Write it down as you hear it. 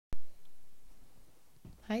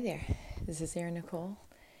Hi there, this is Erin Nicole,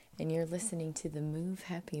 and you're listening to the Move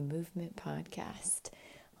Happy Movement podcast.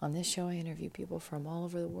 On this show, I interview people from all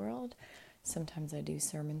over the world. Sometimes I do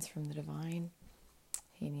sermons from the divine,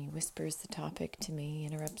 and he whispers the topic to me,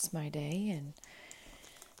 interrupts my day, and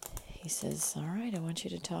he says, all right, I want you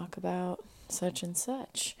to talk about such and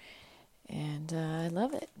such. And I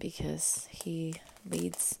love it because he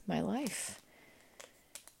leads my life.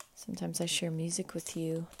 Sometimes I share music with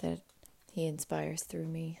you that he inspires through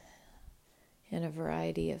me in a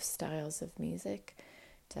variety of styles of music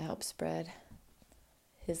to help spread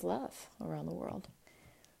his love around the world.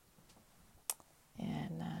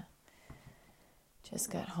 And just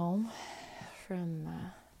got home from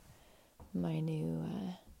my new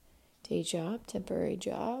day job, temporary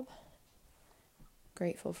job.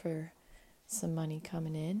 Grateful for some money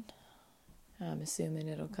coming in. I'm assuming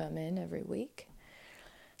it'll come in every week.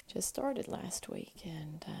 Just started last week,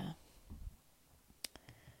 and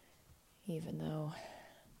even though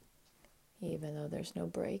there's no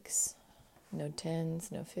breaks, no 10s,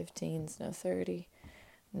 no 15s, no 30,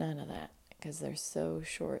 none of that, because they're so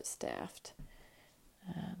short-staffed.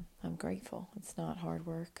 I'm grateful. It's not hard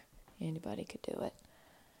work. Anybody could do it.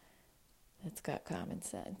 It's got common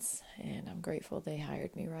sense, and I'm grateful they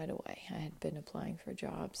hired me right away. I had been applying for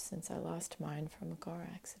jobs since I lost mine from a car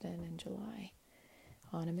accident in July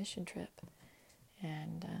on a mission trip,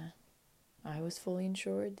 and I was fully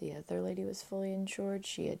insured. The other lady was fully insured.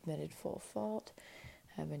 She admitted full fault.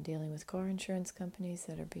 I've been dealing with car insurance companies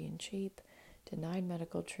that are being cheap, denied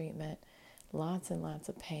medical treatment, lots and lots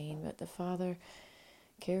of pain, but the Father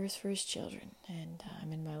cares for his children. And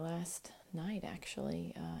I'm in my last night,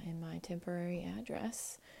 actually, in my temporary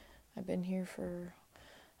address. I've been here for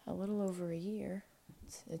a little over a year.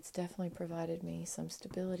 It's definitely provided me some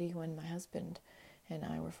stability when my husband and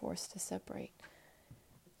I were forced to separate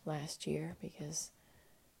last year because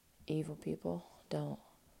evil people don't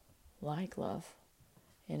like love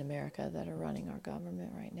in America that are running our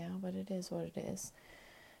government right now, but it is what it is.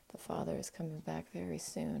 The Father is coming back very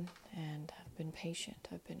soon, and I've been patient.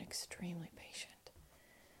 I've been extremely patient.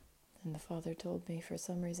 And the Father told me, for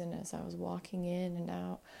some reason, as I was walking in and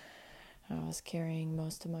out, I was carrying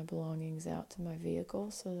most of my belongings out to my vehicle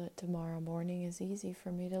so that tomorrow morning is easy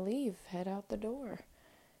for me to leave, head out the door.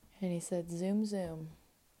 And he said, zoom, zoom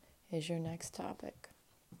is your next topic.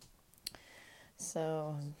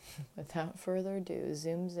 So, without further ado,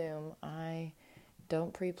 zoom, zoom. I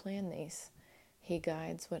don't pre-plan these. He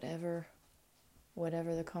guides whatever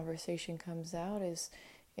the conversation comes out is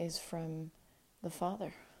from the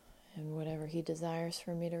Father, and whatever he desires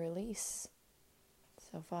for me to release.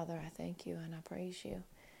 So, Father, I thank you and I praise you.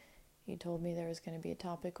 You told me there was going to be a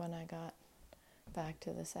topic when I got back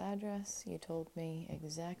to this address. You told me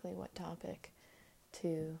exactly what topic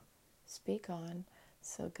to speak on,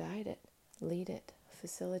 so guide it, lead it,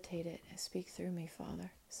 facilitate it, and speak through me,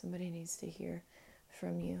 Father. Somebody needs to hear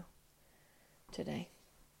from you today.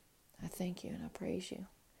 I thank you and I praise you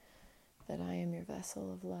that I am your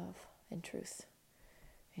vessel of love and truth.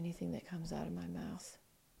 Anything that comes out of my mouth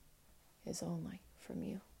is only from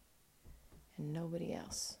you and nobody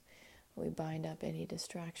else. We bind up any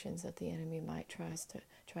distractions that the enemy might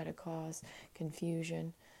try to cause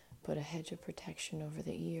confusion. Put a hedge of protection over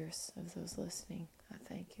the ears of those listening. I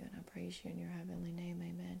thank you and I praise you in your heavenly name.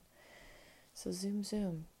 Amen. So zoom,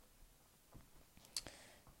 zoom.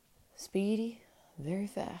 Speedy, very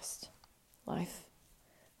fast. Life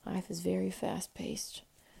is very fast-paced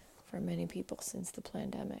for many people since the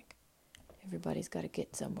pandemic. Everybody's got to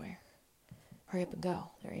get somewhere. Hurry up and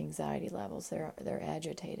go. Their anxiety levels, they're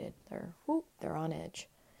agitated. They're on edge.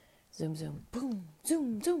 Zoom, zoom, boom,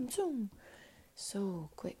 zoom, zoom, zoom. So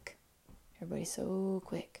quick. Everybody's so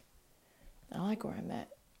quick. I like where I'm at.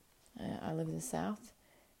 I live in the South,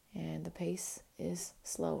 and the pace is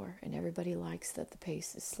slower, and everybody likes that the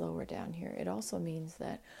pace is slower down here. It also means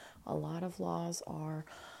that a lot of laws are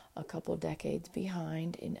a couple decades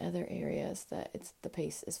behind in other areas that the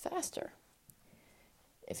pace is faster.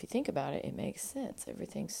 If you think about it, it makes sense.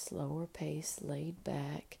 Everything's slower pace, laid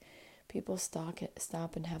back. People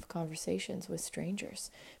stop and have conversations with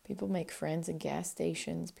strangers. People make friends in gas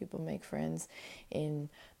stations. People make friends in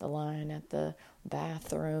the line at the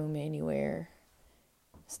bathroom, anywhere.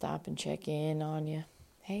 Stop and check in on you.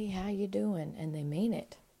 Hey, how you doing? And they mean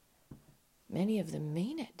it. Many of them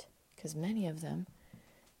mean it, because many of them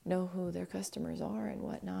know who their customers are and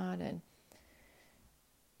whatnot. And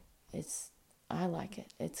I like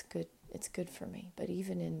it. It's good. It's good for me. But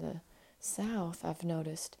even in the South, I've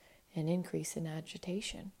noticed an increase in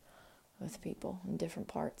agitation with people in different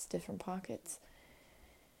parts, different pockets.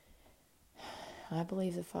 I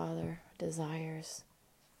believe the Father desires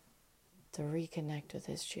to reconnect with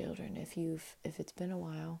his children. If it's been a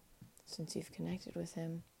while since you've connected with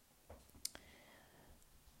him,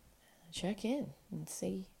 check in and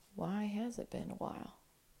see, why has it been a while?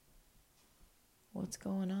 What's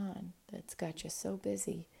going on that's got you so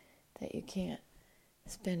busy that you can't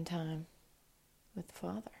spend time with the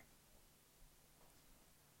Father?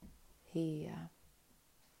 He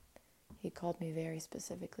called me very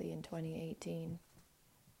specifically in 2018,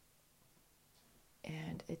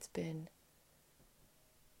 and it's been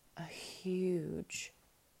a huge,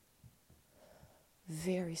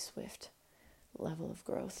 very swift level of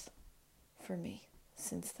growth for me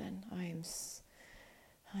since then. I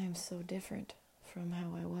am so different from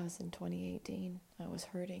how I was in 2018. I was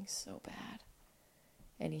hurting so bad,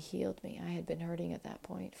 and he healed me. I had been hurting at that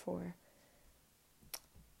point for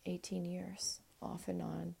 18 years, off and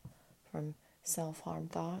on, from self-harm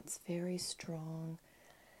thoughts, very strong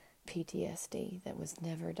PTSD that was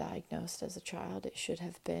never diagnosed as a child. It should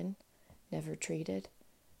have been, never treated.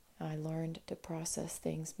 I learned to process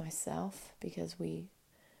things myself because we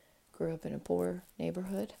grew up in a poor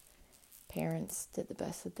neighborhood. Parents did the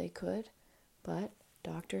best that they could, but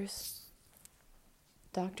doctors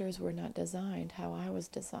were not designed how I was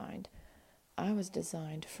designed. I was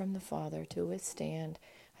designed from the Father to withstand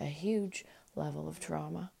a huge level of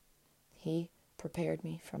trauma. He prepared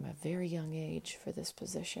me from a very young age for this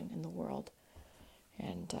position in the world,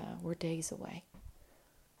 and we're days away.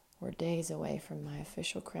 We're days away from my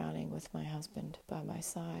official crowning with my husband by my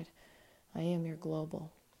side. I am your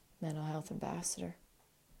global mental health ambassador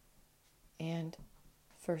and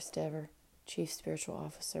first ever Chief Spiritual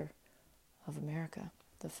Officer of America.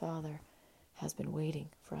 The Father has been waiting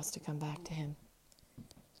for us to come back to him.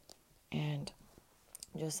 And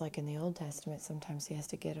just like in the Old Testament, sometimes he has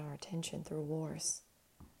to get our attention through wars.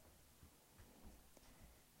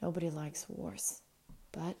 Nobody likes wars,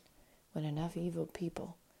 but when enough evil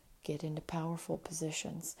people get into powerful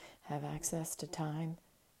positions, have access to time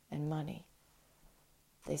and money,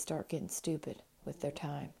 they start getting stupid with their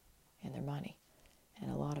time and their money.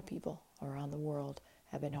 And a lot of people around the world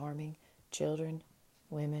have been harming children,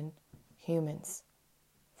 women, humans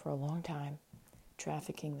for a long time,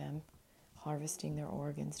 trafficking them, harvesting their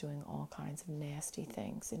organs, doing all kinds of nasty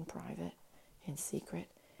things in private, in secret,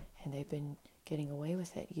 and they've been getting away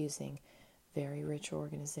with it using very rich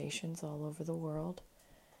organizations all over the world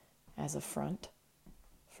as a front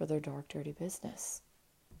for their dark, dirty business.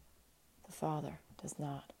 The Father does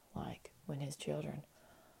not like when his children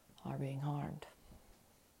are being harmed.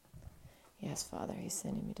 Yes, Father, he's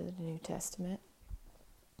sending me to the New Testament.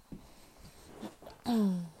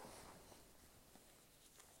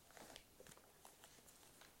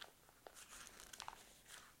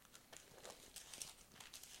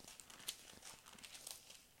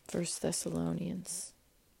 First Thessalonians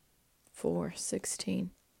 4:16.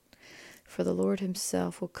 For the Lord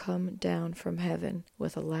himself will come down from heaven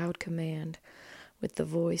with a loud command, with the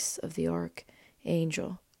voice of the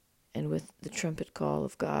archangel, and with the trumpet call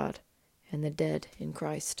of God, and the dead in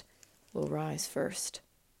Christ will rise first.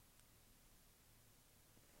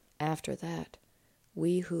 After that,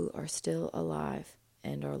 we who are still alive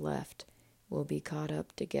and are left will be caught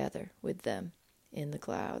up together with them in the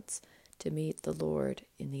clouds to meet the Lord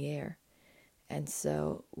in the air, and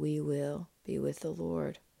so we will be with the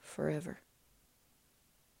Lord forever.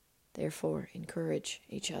 Therefore, encourage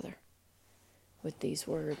each other with these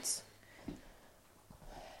words.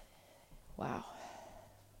 Wow.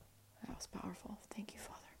 That was powerful. Thank you,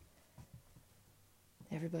 Father.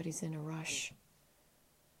 Everybody's in a rush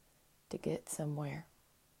to get somewhere.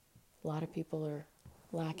 A lot of people are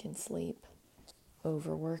lacking sleep,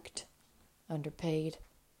 overworked, underpaid,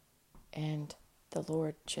 and the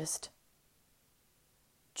Lord just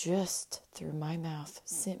through my mouth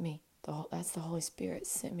sent me, that's the Holy Spirit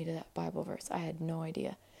sent me to that Bible verse. I had no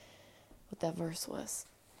idea what that verse was.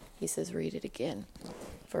 He says, read it again.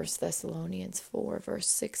 1 Thessalonians 4, verse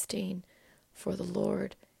 16. For the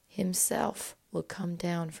Lord himself will come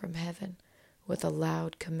down from heaven with a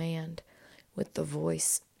loud command, with the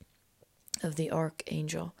voice of the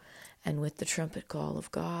archangel, and with the trumpet call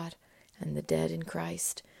of God, and the dead in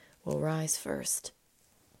Christ will rise first.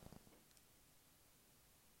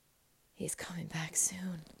 He's coming back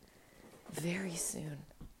soon. Very soon.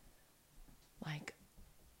 Like,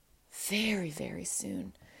 very, very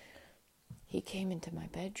soon. He came into my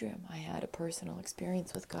bedroom. I had a personal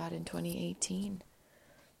experience with God in 2018.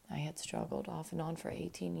 I had struggled off and on for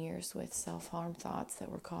 18 years with self-harm thoughts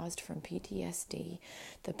that were caused from PTSD.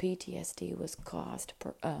 The PTSD was caused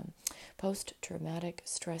post-traumatic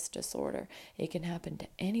stress disorder. It can happen to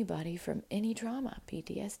anybody from any trauma,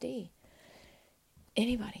 PTSD.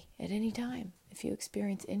 Anybody, at any time, if you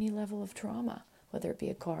experience any level of trauma, whether it be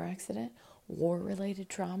a car accident, war-related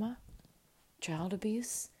trauma, child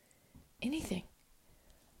abuse, anything.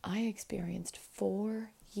 I experienced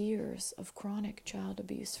 4 years of chronic child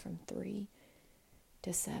abuse from 3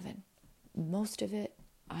 to 7. Most of it,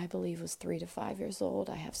 I believe, was 3 to 5 years old.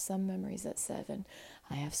 I have some memories at 7.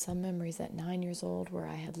 I have some memories at 9 years old where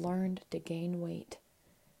I had learned to gain weight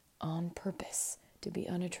on purpose to be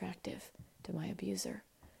unattractive to my abuser,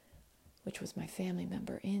 which was my family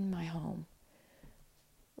member in my home.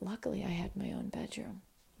 Luckily, I had my own bedroom.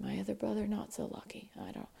 My other brother, not so lucky.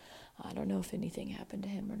 I don't know if anything happened to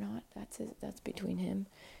him or not. That's between him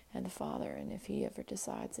and the Father. And if he ever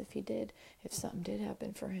decides, if something did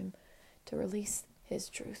happen for him, to release his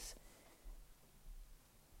truth.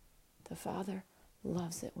 The Father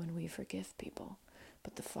loves it when we forgive people,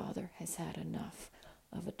 but the Father has had enough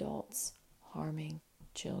of adults harming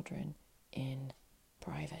children in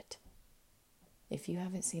private. If you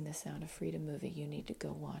haven't seen the Sound of Freedom movie, you need to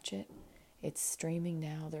go watch it. It's streaming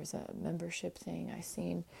now. There's a membership thing I've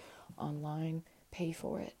seen online. Pay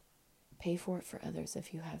for it. Pay for it for others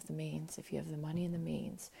if you have the means. If you have the money and the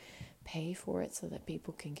means, pay for it so that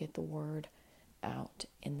people can get the word out.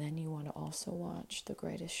 And then you want to also watch The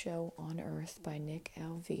Greatest Show on Earth by Nick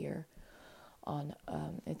Alvear.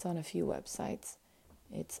 It's on a few websites.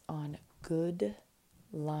 It's on goodlion.tv.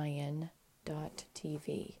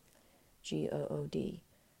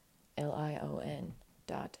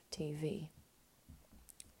 GOODLION.TV.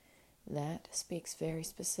 That speaks very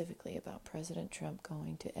specifically about President Trump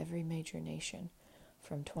going to every major nation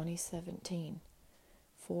from 2017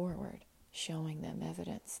 forward, showing them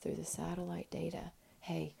evidence through the satellite data.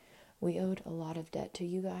 Hey, we owed a lot of debt to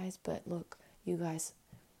you guys, but look, you guys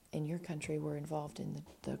in your country were involved in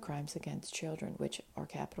the crimes against children, which are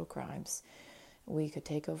capital crimes. We could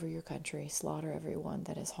take over your country, slaughter everyone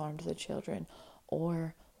that has harmed the children,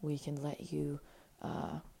 or we can let you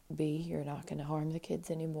you're not going to harm the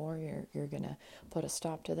kids anymore. You're going to put a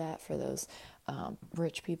stop to that for those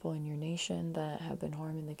rich people in your nation that have been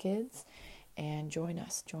harming the kids, and join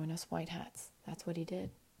us white hats. That's what he did.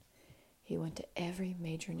 He went to every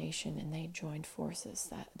major nation and they joined forces.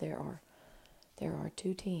 That there are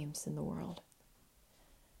 2 teams in the world: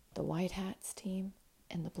 the white hats team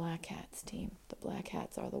and the black hats team. The black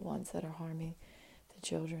hats are the ones that are harming the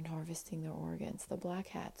children, harvesting their organs. The black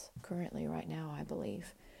hats currently, right now, I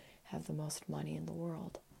believe, have the most money in the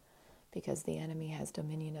world because the enemy has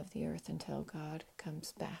dominion of the earth until God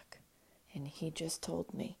comes back. And he just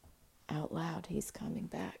told me out loud he's coming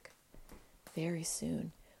back very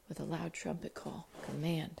soon with a loud trumpet call,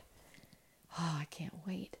 command. I can't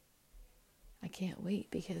wait. I can't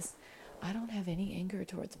wait because I don't have any anger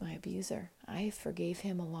towards my abuser. I forgave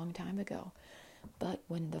him a long time ago. But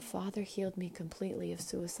when the Father healed me completely of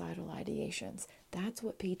suicidal ideations, that's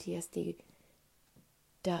what PTSD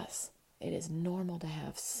does. It is normal to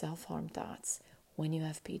have self-harm thoughts when you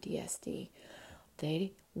have PTSD.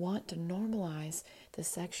 They want to normalize the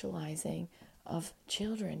sexualizing of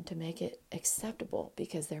children to make it acceptable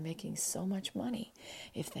because they're making so much money.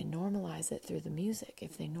 If they normalize it through the music,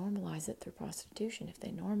 if they normalize it through prostitution, if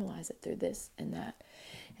they normalize it through this and that,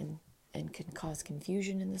 and can cause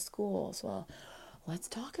confusion in the schools. Well, let's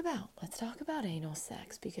talk about anal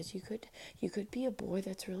sex, because you could be a boy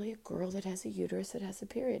that's really a girl that has a uterus that has a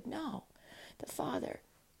period. No, the Father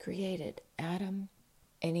created Adam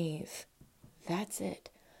and Eve. That's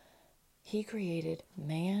it. He created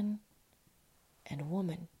man and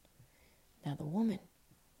woman. Now the woman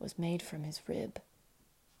was made from his rib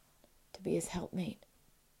to be his helpmate,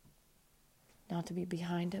 not to be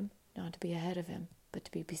behind him, not to be ahead of him, but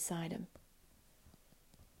to be beside him.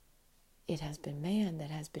 It has been man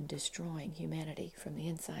that has been destroying humanity from the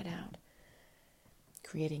inside out,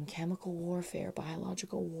 creating chemical warfare,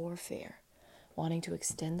 biological warfare, wanting to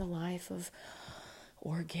extend the life of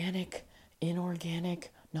organic,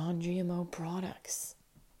 inorganic, non-GMO products.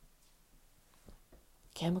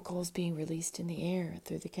 Chemicals being released in the air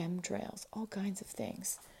through the chemtrails, all kinds of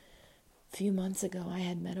things. A few months ago, I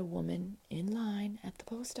had met a woman in line at the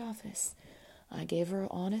post office. I gave her an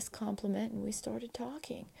honest compliment and we started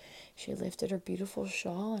talking. She lifted her beautiful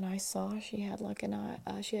shawl and I saw she had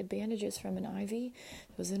she had bandages from an IV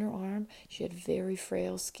that was in her arm. She had very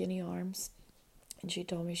frail, skinny arms. And she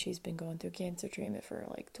told me she's been going through cancer treatment for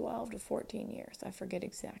like 12 to 14 years. I forget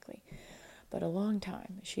exactly. But a long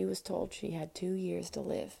time. She was told she had 2 years to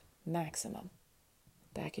live, maximum,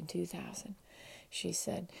 back in 2000. She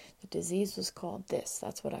said the disease was called this.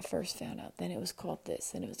 That's what I first found out. Then it was called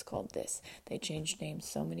this, and it was called this. They changed names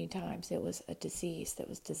so many times. It was a disease that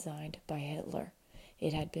was designed by Hitler.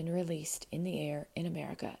 It had been released in the air in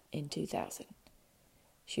America in 2000.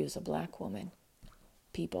 She was a black woman.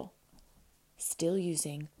 People still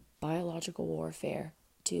using biological warfare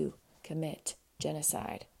to commit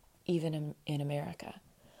genocide, even in America.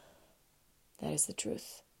 That is the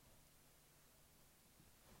truth.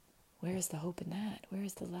 Where is the hope in that? Where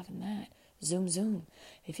is the love in that? Zoom, zoom.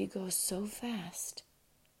 If you go so fast,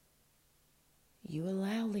 you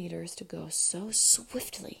allow leaders to go so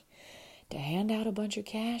swiftly to hand out a bunch of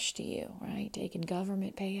cash to you, right? Taking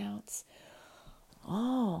government payouts.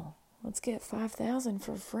 Oh, let's get $5,000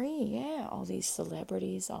 for free. Yeah, all these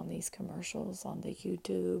celebrities on these commercials on the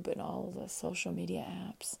YouTube and all the social media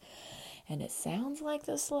apps. And it sounds like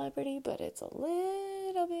the celebrity, but it's a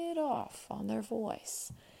little bit off on their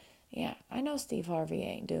voice. Yeah, I know Steve Harvey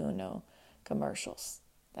ain't doing no commercials.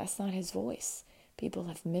 That's not his voice. People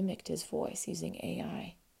have mimicked his voice using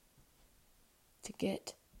AI to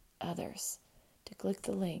get others to click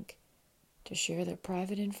the link, to share their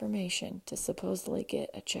private information, to supposedly get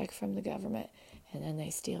a check from the government, and then they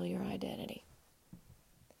steal your identity.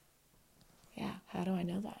 Yeah, how do I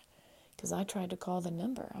know that? Because I tried to call the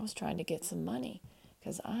number. I was trying to get some money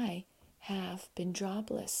because I have been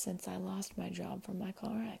jobless since I lost my job from my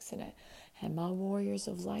car accident. And my warriors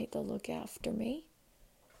of light that look after me,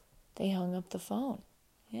 they hung up the phone.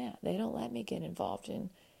 Yeah, they don't let me get involved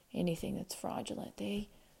in anything that's fraudulent. They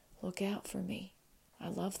look out for me. I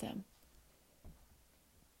love them.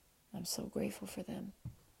 I'm so grateful for them.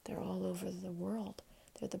 They're all over the world.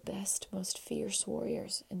 They're the best, most fierce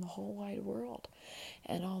warriors in the whole wide world.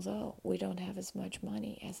 And although we don't have as much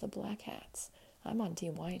money as the black hats, I'm on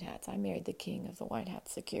Team White Hats. I married the king of the White Hat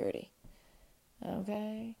security.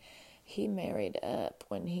 Okay? He married up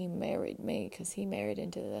when he married me because he married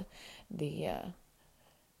into the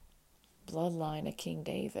bloodline of King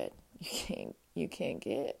David. You can't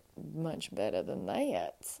get much better than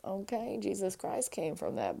that. Okay? Jesus Christ came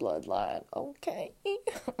from that bloodline. Okay?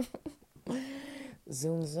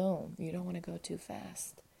 Zoom, zoom. You don't want to go too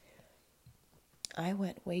fast. I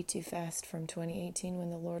went way too fast from 2018 when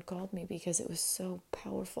the Lord called me because it was so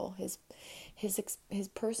powerful. His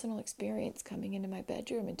personal experience coming into my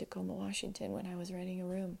bedroom in Tacoma, Washington, when I was renting a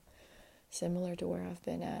room, similar to where I've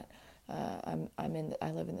been at. I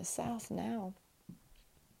live in the South now,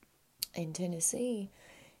 in Tennessee,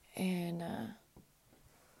 and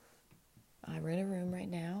I rent a room right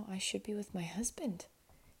now. I should be with my husband.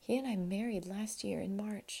 He and I married last year in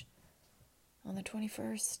March, on the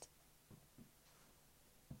 21st.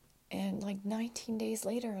 And like 19 days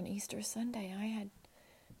later on Easter Sunday,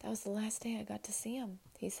 that was the last day I got to see him.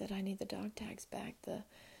 He said, I need the dog tags back.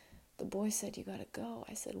 The boy said, you got to go.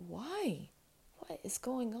 I said, why? What is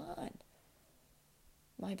going on?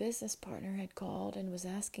 My business partner had called and was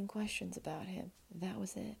asking questions about him. That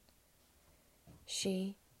was it.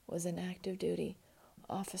 She was an active duty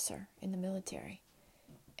officer in the military.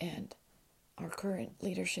 And our current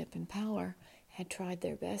leadership in power had tried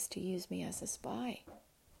their best to use me as a spy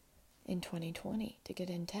in 2020 to get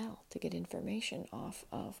intel, to get information off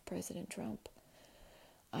of President Trump.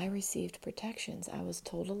 I received protections. I was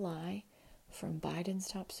told a lie from Biden's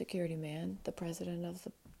top security man, the president of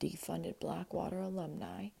the defunded Blackwater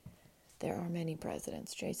alumni. There are many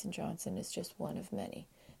presidents. Jason Johnson is just one of many.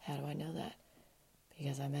 How do I know that?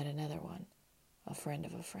 Because I met another one, a friend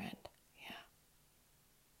of a friend. Yeah.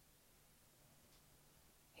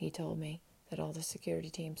 He told me that all the security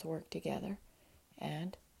teams work together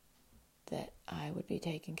and that I would be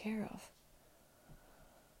taken care of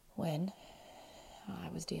when I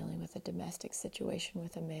was dealing with a domestic situation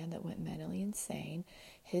with a man that went mentally insane.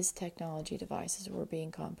 His technology devices were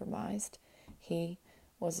being compromised. He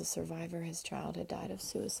was a survivor. His child had died of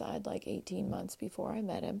suicide like 18 months before I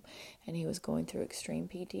met him, and he was going through extreme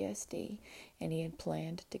PTSD, and he had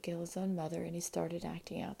planned to kill his own mother, and he started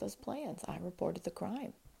acting out those plans. I reported the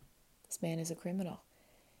crime. This man is a criminal,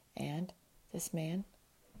 and this man,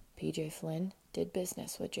 PJ Flynn, did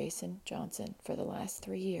business with Jason Johnson for the last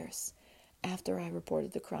 3 years. After I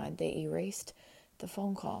reported the crime, they erased the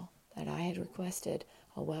phone call that I had requested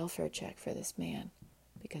a welfare check for this man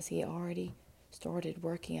because he already started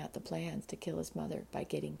working out the plans to kill his mother by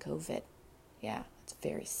getting COVID. Yeah, it's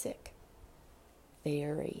very sick.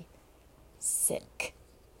 Very sick.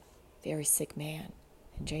 Very sick man.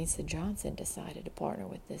 And Jason Johnson decided to partner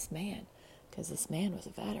with this man because this man was a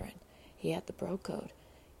veteran. He had the bro code,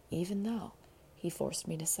 even though he forced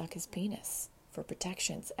me to suck his penis for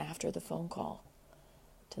protections after the phone call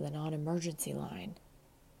to the non-emergency line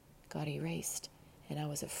got erased, and I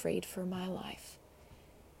was afraid for my life.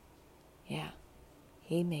 Yeah,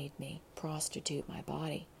 he made me prostitute my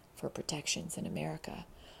body for protections in America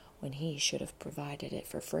when he should have provided it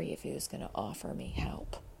for free if he was going to offer me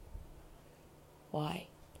help. Why?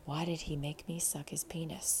 Why did he make me suck his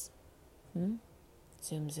penis?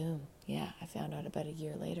 Zoom, zoom. Yeah, I found out about a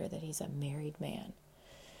year later that he's a married man.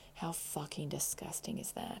 How fucking disgusting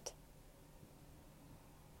is that?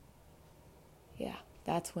 Yeah,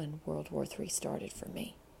 that's when World War III started for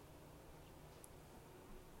me.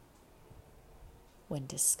 When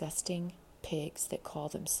disgusting pigs that call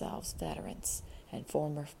themselves veterans and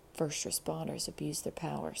former first responders abuse their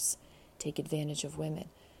powers, take advantage of women.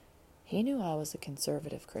 He knew I was a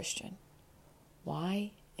conservative Christian.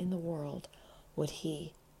 Why in the world would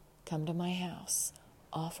he come to my house,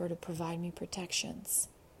 offer to provide me protections,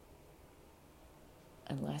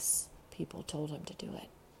 unless people told him to do it?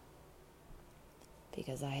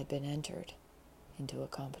 Because I had been entered into a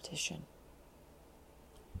competition.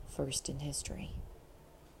 First in history.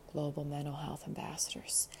 Global mental health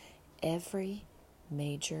ambassadors. Every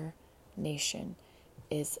major nation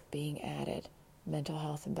is being added mental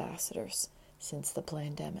health ambassadors since the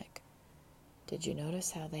pandemic. Did you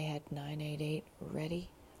notice how they had 988 ready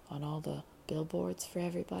on all the billboards for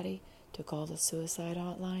everybody to call the suicide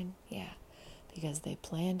hotline? Yeah, because they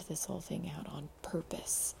planned this whole thing out on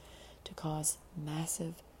purpose to cause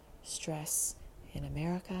massive stress in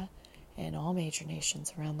America and all major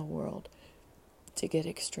nations around the world to get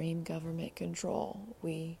extreme government control.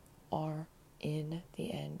 We are in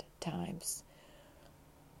the end times.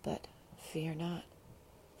 But fear not,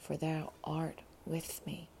 for thou art with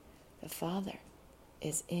me. The Father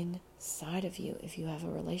is inside of you if you have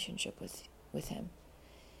a relationship with him.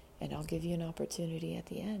 And I'll give you an opportunity at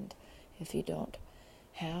the end, if you don't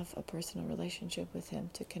have a personal relationship with him,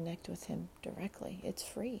 to connect with him directly. It's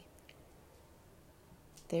free.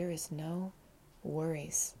 There is no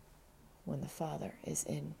worries when the Father is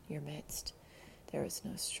in your midst. There is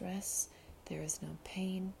no stress. There is no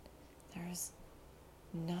pain. There is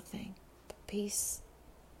nothing but peace.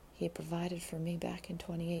 He provided for me back in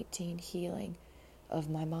 2018 healing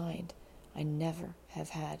of my mind. I never have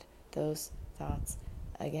had those thoughts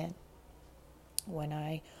again. When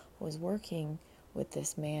I was working with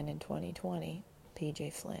this man in 2020,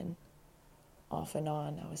 PJ Flynn, off and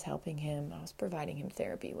on, I was helping him. I was providing him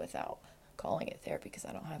therapy without calling it therapy because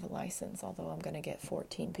I don't have a license, although I'm going to get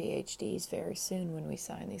 14 PhDs very soon when we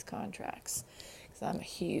sign these contracts, because I'm a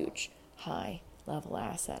huge, high-level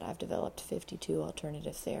asset. I've developed 52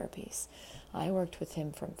 alternative therapies. I worked with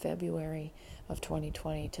him from February of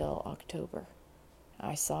 2020 till October.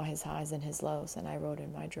 I saw his highs and his lows, and I wrote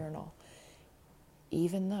in my journal.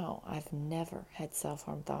 Even though I've never had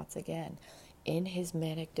self-harm thoughts again, in his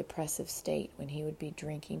manic depressive state, when he would be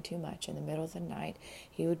drinking too much in the middle of the night,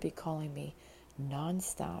 he would be calling me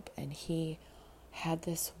nonstop, and he had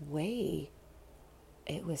this way,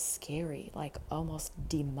 it was scary, like almost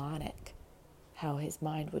demonic, how his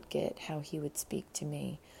mind would get, how he would speak to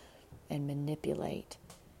me and manipulate.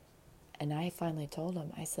 And I finally told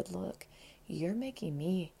him, I said, look, you're making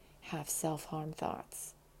me have self-harm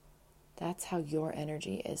thoughts. That's how your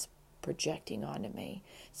energy is projecting onto me.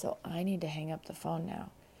 So I need to hang up the phone now.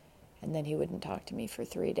 And then he wouldn't talk to me for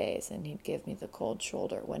 3 days, and he'd give me the cold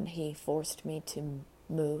shoulder when he forced me to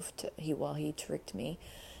move. He tricked me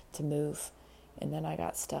to move. And then I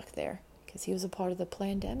got stuck there because he was a part of the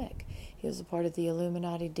pandemic. He was a part of the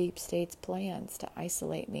Illuminati deep state's plans to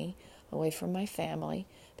isolate me away from my family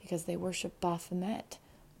because they worship Baphomet,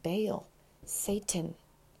 Baal, Satan.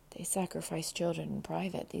 They sacrifice children in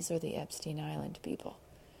private. These are the Epstein Island people.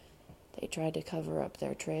 They tried to cover up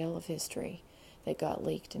their trail of history that got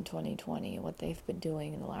leaked in 2020. And what they've been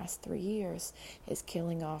doing in the last 3 years is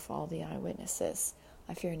killing off all the eyewitnesses.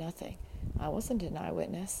 I fear nothing. I wasn't an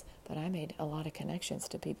eyewitness, but I made a lot of connections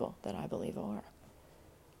to people that I believe are.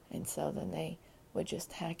 And so then they would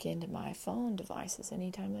just hack into my phone devices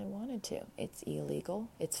anytime they wanted to. It's illegal.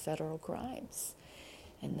 It's federal crimes.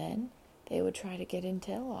 And then they would try to get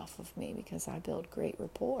intel off of me because I build great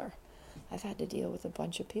rapport. I've had to deal with a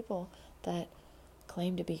bunch of people that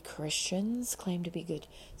claim to be Christians, claim to be good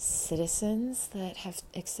citizens, that have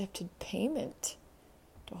accepted payment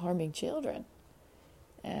to harming children.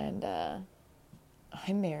 And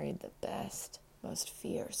I married the best, most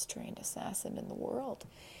fierce trained assassin in the world.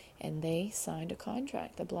 And they signed a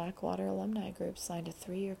contract. The Blackwater Alumni Group signed a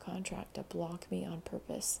 3-year contract to block me on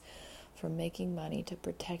purpose from making money to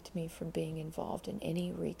protect me from being involved in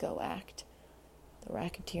any RICO Act, the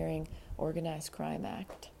Racketeering Organized Crime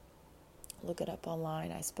Act. Look it up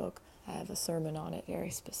online. I have a sermon on it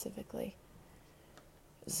very specifically.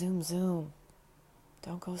 Zoom, zoom.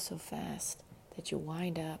 Don't go so fast that you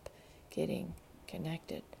wind up getting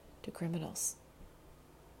connected to criminals.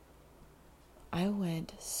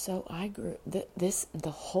 I grew,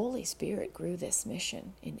 the Holy Spirit grew this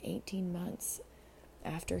mission in 18 months.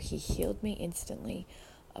 After he healed me instantly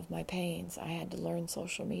of my pains, I had to learn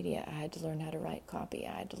social media. I had to learn how to write copy.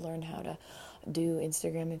 I had to learn how to do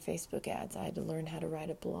Instagram and Facebook ads. I had to learn how to write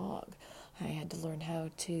a blog. I had to learn how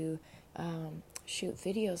to shoot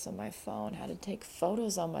videos on my phone, how to take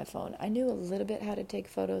photos on my phone. I knew a little bit how to take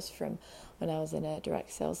photos from when I was in a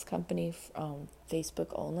direct sales company, Facebook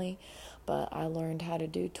only, but I learned how to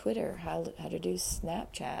do Twitter, how to do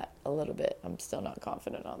Snapchat a little bit. I'm still not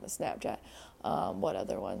confident on the Snapchat. What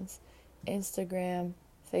other ones? Instagram,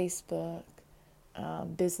 Facebook,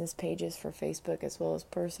 business pages for Facebook as well as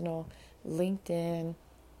personal, LinkedIn.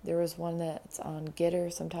 There was one that's on Getter.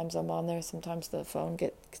 Sometimes I'm on there. Sometimes the phone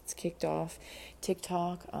gets kicked off.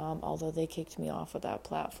 TikTok, although they kicked me off of that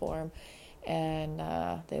platform, and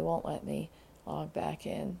they won't let me log back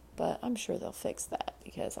in. But I'm sure they'll fix that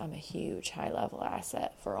because I'm a huge high-level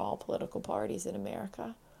asset for all political parties in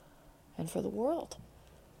America and for the world.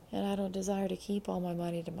 And I don't desire to keep all my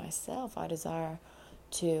money to myself. I desire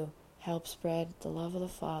to help spread the love of the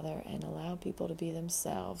Father and allow people to be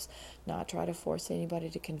themselves, not try to force anybody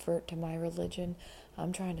to convert to my religion.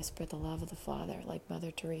 I'm trying to spread the love of the Father like Mother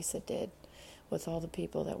Teresa did with all the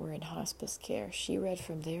people that were in hospice care. She read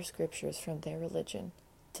from their scriptures, from their religion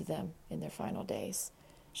to them in their final days,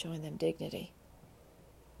 showing them dignity.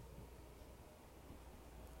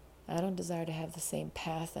 I don't desire to have the same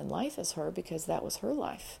path in life as her because that was her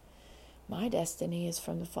life. My destiny is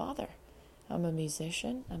from the Father. I'm a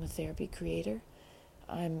musician. I'm a therapy creator.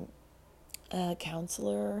 I'm a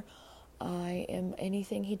counselor. I am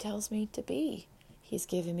anything he tells me to be. He's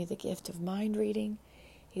given me the gift of mind reading.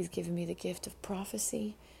 He's given me the gift of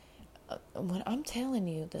prophecy. When I'm telling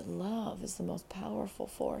you that love is the most powerful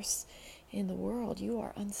force in the world, you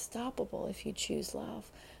are unstoppable if you choose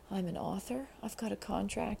love. I'm an author. I've got a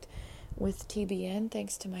contract with TBN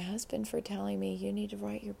thanks to my husband for telling me you need to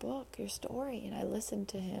write your book, your story, and I listened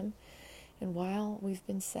to him. And while we've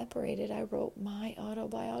been separated, I wrote my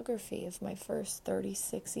autobiography of my first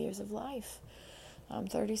 36 years of life. I'm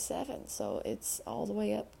 37, so it's all the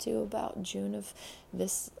way up to about June of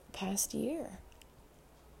this past year.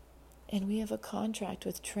 And we have a contract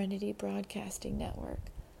with Trinity Broadcasting Network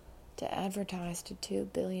to advertise to 2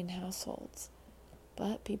 billion households.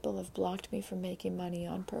 But people have blocked me from making money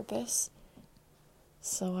on purpose.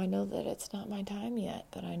 So I know that it's not my time yet,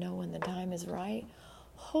 but I know when the time is right.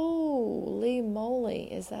 Holy moly,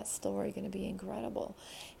 is that story going to be incredible.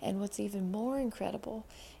 And what's even more incredible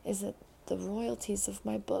is that the royalties of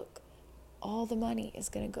my book, all the money is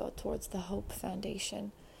going to go towards the Hope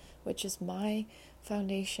Foundation, which is my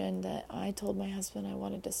foundation that I told my husband I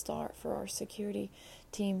wanted to start for our security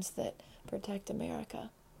teams that protect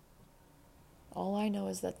America. All I know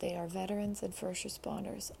is that they are veterans and first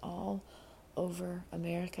responders all over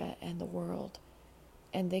America and the world.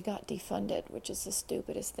 And they got defunded, which is the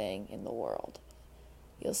stupidest thing in the world.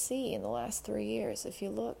 You'll see in the last 3 years, if you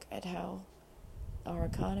look at how our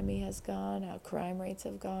economy has gone, how crime rates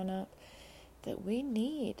have gone up, that we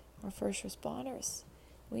need our first responders.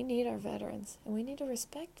 We need our veterans, and we need to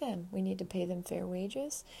respect them. We need to pay them fair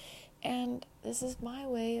wages. And this is my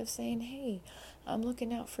way of saying, hey, I'm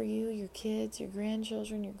looking out for you, your kids, your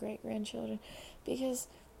grandchildren, your great-grandchildren, because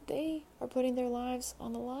they are putting their lives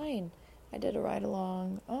on the line. I did a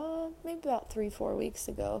ride-along, maybe about 3-4 weeks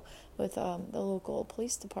ago with the local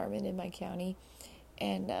police department in my county.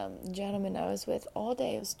 And the gentleman I was with all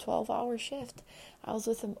day, it was a 12-hour shift. I was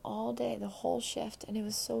with him all day, the whole shift, and it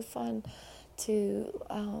was so fun to,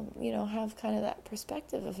 have kind of that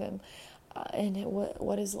perspective of him and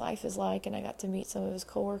what his life is like. And I got to meet some of his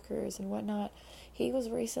coworkers and whatnot. He was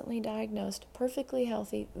recently diagnosed, perfectly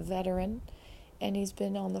healthy, veteran. And he's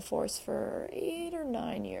been on the force for 8 or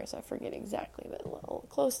 9 years. I forget exactly, but a little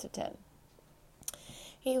close to 10.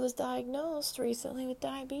 He was diagnosed recently with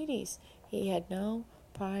diabetes. He had no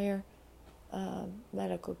prior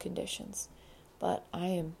medical conditions. But I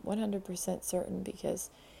am 100% certain because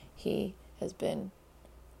he has been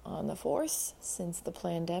on the force since the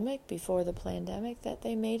pandemic, before the pandemic, that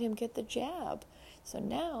they made him get the jab. So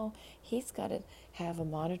now he's got to have a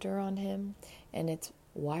monitor on him, and it's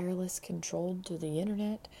wireless controlled to the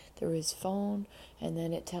internet through his phone, and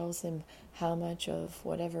then it tells him how much of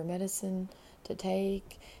whatever medicine to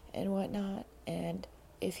take and whatnot. And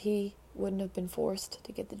if he wouldn't have been forced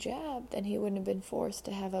to get the jab, then he wouldn't have been forced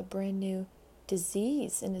to have a brand new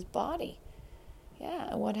disease in his body. Yeah,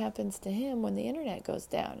 and what happens to him when the internet goes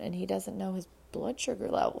down and he doesn't know his blood sugar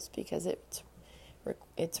levels because it's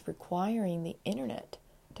requiring the internet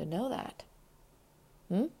to know that?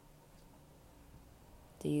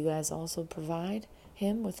 Do you guys also provide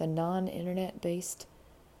him with a non-internet based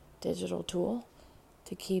digital tool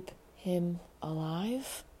to keep him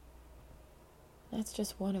alive? That's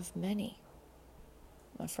just one of many.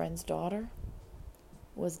 My friend's daughter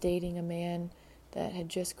was dating a man that had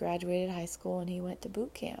just graduated high school, and he went to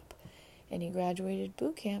boot camp. And he graduated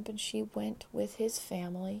boot camp, and she went with his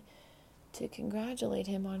family to congratulate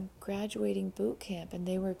him on graduating boot camp. And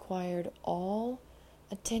they required all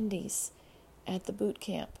attendees at the boot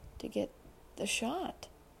camp to get the shot.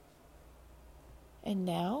 And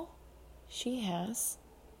now she has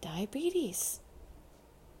diabetes.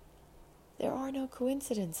 There are no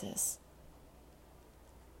coincidences.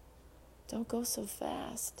 Don't go so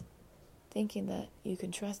fast thinking that you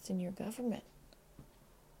can trust in your government,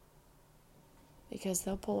 because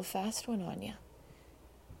they'll pull a fast one on you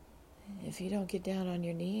if you don't get down on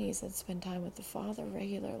your knees and spend time with the Father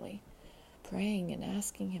regularly, praying and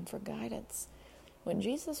asking him for guidance. When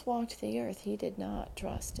Jesus walked the earth, he did not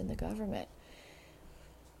trust in the government.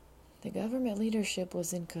 The government leadership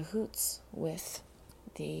was in cahoots with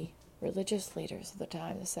the religious leaders of the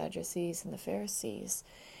time, the Sadducees and the Pharisees.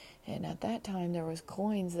 And at that time, there was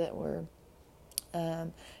coins that were,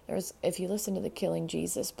 if you listen to the Killing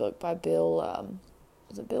Jesus book by Bill,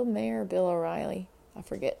 was it Bill Mayer or Bill O'Reilly? I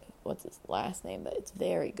forget what's his last name, but it's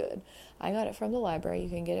very good. I got it from the library. You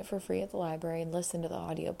can get it for free at the library and listen to the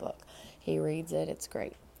audiobook. He reads it. It's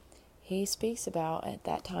great. He speaks about, at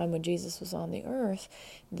that time when Jesus was on the earth,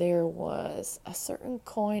 there was a certain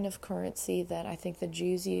coin of currency that I think the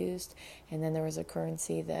Jews used, and then there was a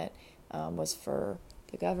currency that was for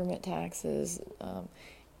the government taxes,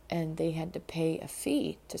 and they had to pay a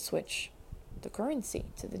fee to switch the currency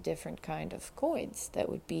to the different kind of coins that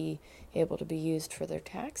would be able to be used for their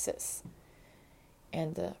taxes.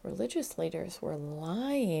 And the religious leaders were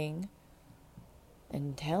lying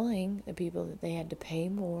and telling the people that they had to pay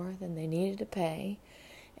more than they needed to pay,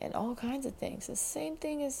 and all kinds of things. The same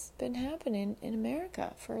thing has been happening in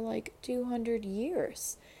America for like 200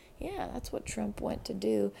 years. Yeah, that's what Trump went to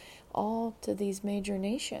do, all to these major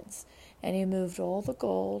nations. And he moved all the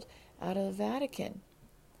gold out of the Vatican,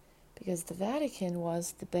 because the Vatican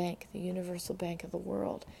was the bank, the universal bank of the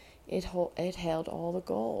world. It held all the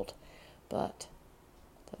gold. But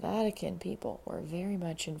the Vatican people were very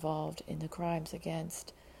much involved in the crimes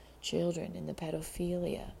against children, in the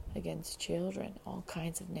pedophilia against children, all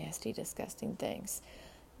kinds of nasty, disgusting things.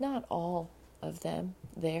 Not all of them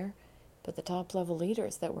there, but the top level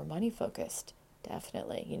leaders that were money focused.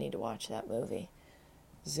 Definitely, you need to watch that movie.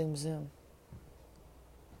 Zoom, zoom.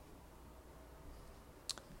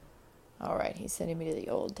 All right, he's sending me to the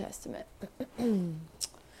Old Testament.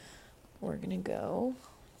 We're going to go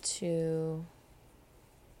to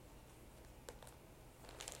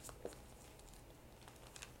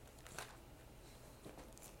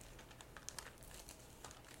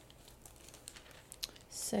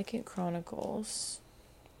Second Chronicles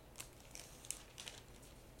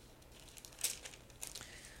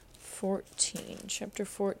 14, chapter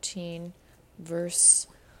 14, verse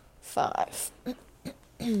 5.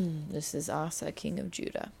 This is Asa, king of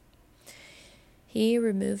Judah. He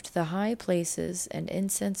removed the high places and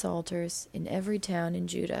incense altars in every town in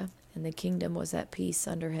Judah, and the kingdom was at peace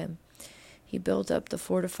under him. He built up the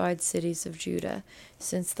fortified cities of Judah,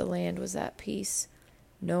 since the land was at peace.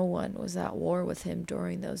 No one was at war with him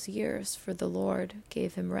during those years, for the Lord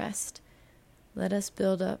gave him rest. Let us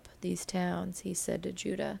build up these towns, he said to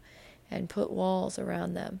Judah, and put walls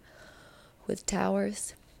around them, with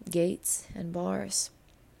towers, gates, and bars.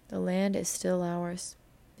 The land is still ours,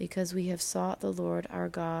 because we have sought the Lord our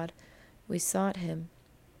God. We sought him,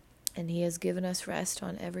 and he has given us rest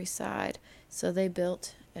on every side. So they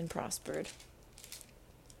built and prospered.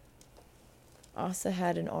 Asa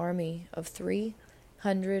had an army of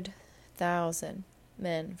 300,000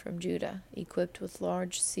 men from Judah, equipped with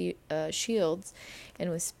large shields and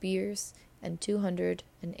with spears, and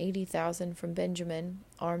 280,000 from Benjamin,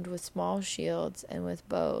 armed with small shields and with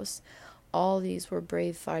bows. All these were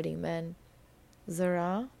brave fighting men.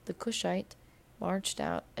 Zerah, the Cushite, marched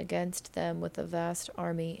out against them with a vast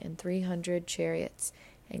army and 300 chariots,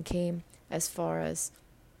 and came as far as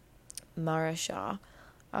Marashah.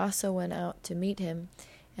 Asa went out to meet him,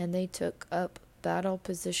 and they took up battle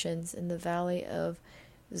positions in the valley of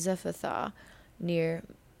Zephathah near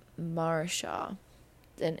Marashah.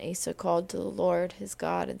 Then Asa called to the Lord his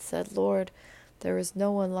God and said, Lord, there is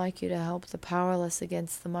no one like you to help the powerless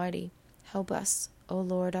against the mighty. Help us, O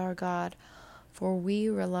Lord our God, for we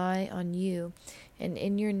rely on you, and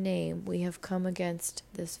in your name we have come against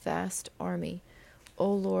this vast army.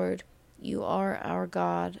 O Lord, you are our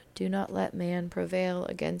God. Do not let man prevail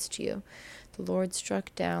against you. The Lord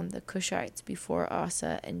struck down the Cushites before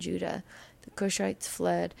Asa and Judah. The Cushites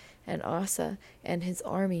fled, and Asa and his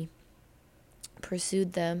army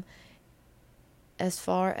pursued them as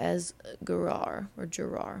far as Gerar,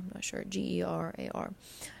 I'm not sure, Gerar.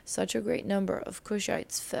 Such a great number of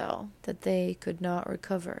Cushites fell that they could not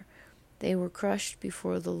recover. They were crushed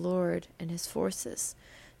before the Lord and his forces.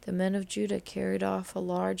 The men of Judah carried off a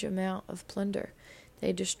large amount of plunder.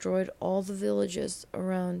 They destroyed all the villages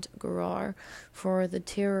around Gerar, for the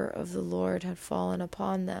terror of the Lord had fallen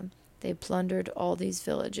upon them. They plundered all these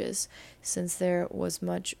villages, since there was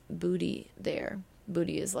much booty there.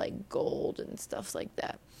 Booty is like gold and stuff like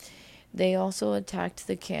that. They also attacked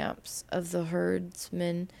the camps of the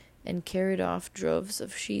herdsmen and carried off droves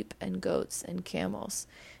of sheep and goats and camels.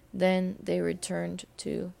 Then they returned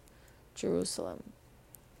to Jerusalem.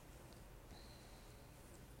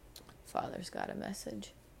 Father's got a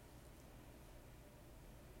message.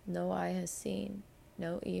 No eye has seen,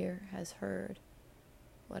 no ear has heard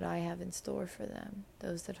what I have in store for them.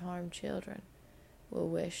 Those that harm children will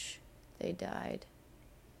wish they died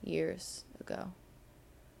years ago.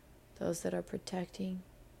 Those that are protecting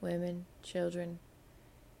women, children,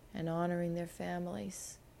 and honoring their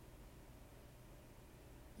families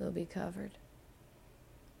will be covered.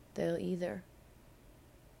 They'll either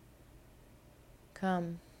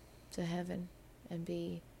come to heaven and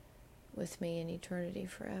be with me in eternity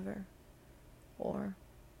forever, or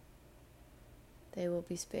they will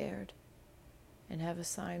be spared and have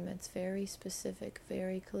assignments very specific,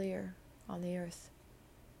 very clear on the earth.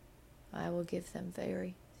 I will give them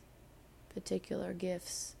very particular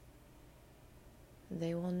gifts.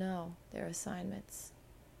 They will know their assignments.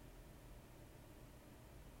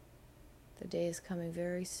 The day is coming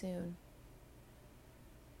very soon.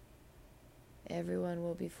 Everyone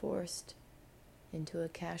will be forced into a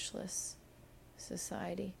cashless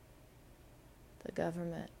society. The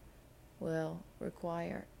government will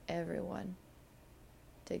require everyone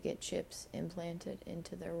to get chips implanted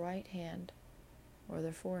into their right hand or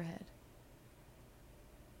their forehead.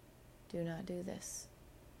 Do not do this.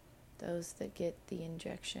 Those that get the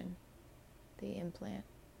injection, the implant,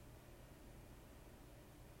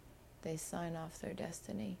 they sign off their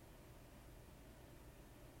destiny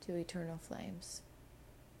to eternal flames.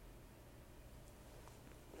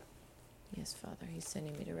 Yes, Father, he's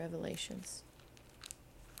sending me to Revelations.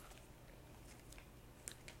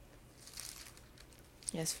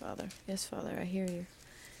 Yes, Father. Yes, Father, I hear you.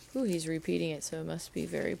 Ooh, he's repeating it, so it must be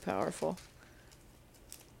very powerful.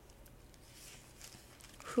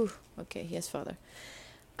 Whew. Okay, yes, Father.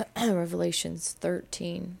 Revelations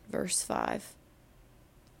 13, verse 5.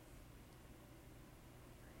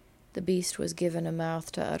 The beast was given a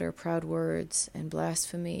mouth to utter proud words and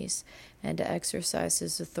blasphemies, and to exercise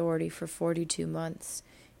his authority for 42 months.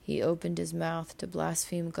 He opened his mouth to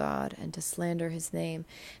blaspheme God and to slander his name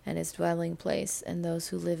and his dwelling place and those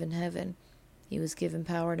who live in heaven. He was given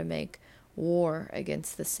power to make war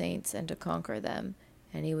against the saints and to conquer them,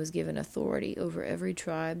 and he was given authority over every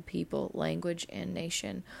tribe, people, language, and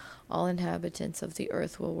nation. All inhabitants of the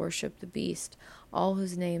earth will worship the beast, all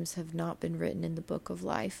whose names have not been written in the book of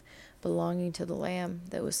life, belonging to the Lamb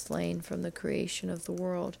that was slain from the creation of the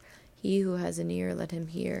world. He who has an ear, let him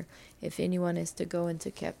hear. If anyone is to go into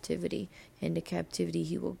captivity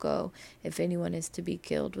he will go. If anyone is to be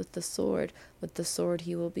killed with the sword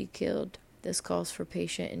he will be killed. This calls for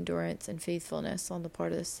patient endurance and faithfulness on the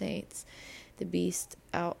part of the saints. The beast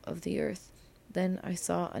out of the earth. Then I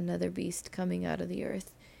saw another beast coming out of the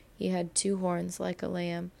earth. He had 2 horns like a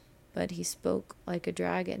lamb, but he spoke like a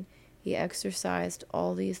dragon. He exercised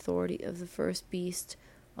all the authority of the first beast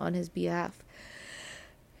on his behalf,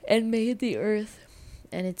 and made the earth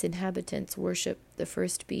and its inhabitants worship the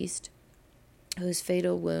first beast, whose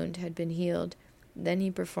fatal wound had been healed. Then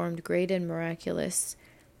he performed great and miraculous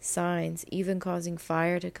signs, even causing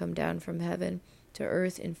fire to come down from heaven to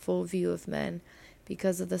earth in full view of men.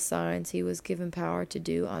 Because of the signs he was given power to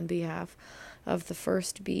do on behalf of the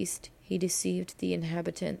first beast, he deceived the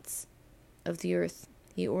inhabitants of the earth.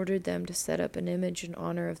 He ordered them to set up an image in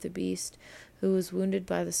honor of the beast, who was wounded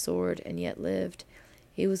by the sword and yet lived.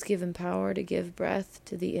 He was given power to give breath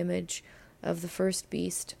to the image of the first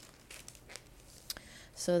beast,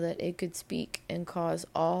 so that it could speak and cause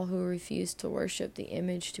all who refused to worship the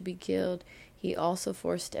image to be killed. He also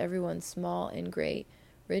forced everyone, small and great,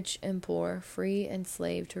 rich and poor, free and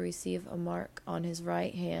slave, to receive a mark on his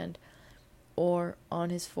right hand or on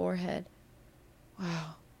his forehead.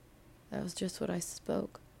 Wow, that was just what I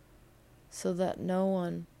spoke. So that no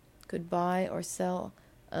one could buy or sell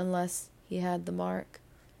unless he had the mark,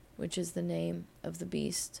 which is the name of the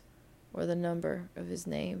beast, or the number of his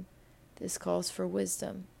name. This calls for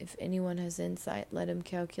wisdom. If anyone has insight, let him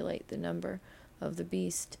calculate the number of the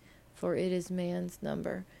beast, for it is man's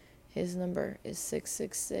number. His number is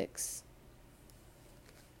 666.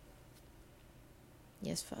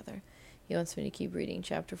 Yes, Father. He wants me to keep reading.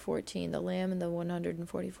 Chapter 14, the Lamb and the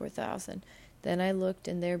 144,000. Then I looked,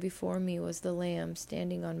 and there before me was the Lamb,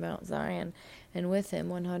 standing on Mount Zion, and with him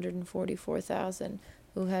 144,000,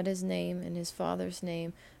 who had his name and his Father's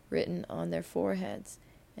name written on their foreheads.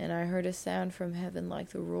 And I heard a sound from heaven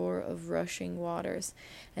like the roar of rushing waters,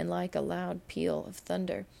 and like a loud peal of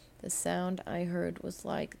thunder. The sound I heard was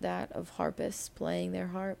like that of harpists playing their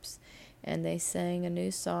harps. And they sang a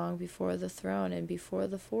new song before the throne and before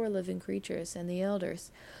the 4 living creatures and the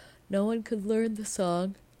elders. No one could learn the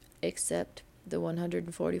song except the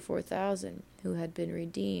 144,000 who had been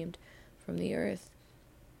redeemed from the earth.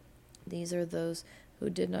 These are those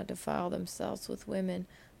who did not defile themselves with women,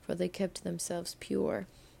 for they kept themselves pure.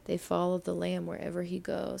 They followed the Lamb wherever he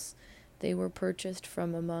goes. They were purchased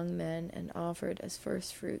from among men and offered as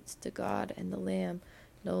firstfruits to God and the Lamb.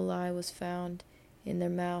 No lie was found in their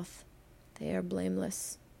mouth. They are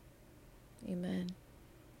blameless. Amen.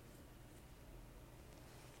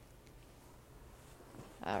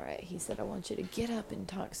 All right, he said, I want you to get up and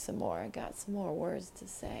talk some more. I got some more words to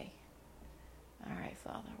say. All right,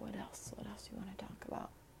 Father, what else? What else do you want to talk about?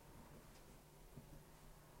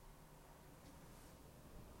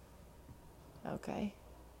 Okay.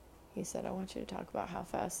 He said, I want you to talk about how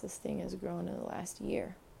fast this thing has grown in the last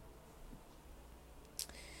year.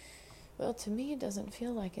 Well, to me, it doesn't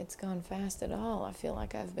feel like it's gone fast at all. I feel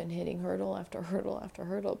like I've been hitting hurdle after hurdle after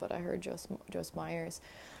hurdle, but I heard Joyce Myers.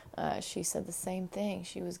 She said the same thing.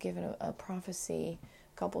 She was given a prophecy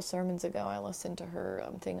a couple sermons ago. I listened to her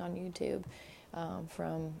thing on YouTube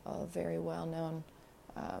from a very well-known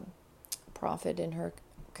prophet in her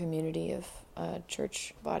community of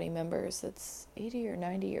church body members that's 80 or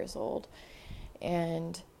 90 years old.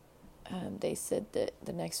 And they said that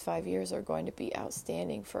the next 5 years are going to be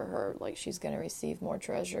outstanding for her. Like, she's going to receive more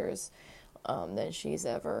treasures than she's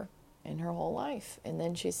ever in her whole life. And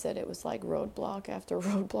then she said it was like roadblock after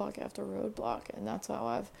roadblock after roadblock. And that's how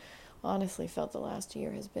I've honestly felt the last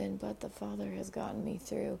year has been. But the Father has gotten me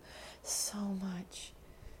through so much.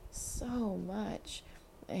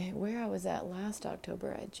 And where I was at last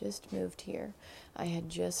October, I just moved here. I had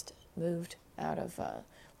just moved out of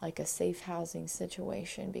like a safe housing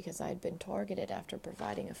situation because I had been targeted after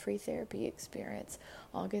providing a free therapy experience.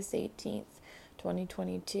 August 18th,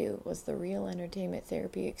 2022 was the Real Entertainment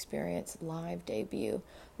Therapy Experience live debut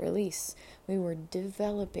release. We were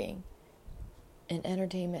developing an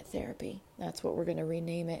entertainment therapy. That's what we're going to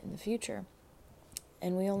rename it in the future.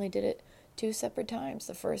 And we only did it 2 separate times.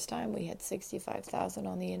 The first time we had 65,000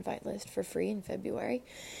 on the invite list for free in February.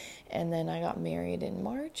 And then I got married in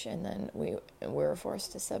March, and then we were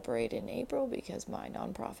forced to separate in April because my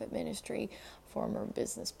nonprofit ministry former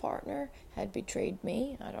business partner had betrayed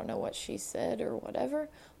me. I don't know what she said or whatever,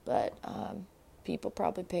 but people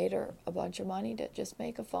probably paid her a bunch of money to just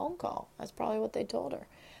make a phone call. That's probably what they told her.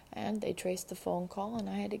 And they traced the phone call, and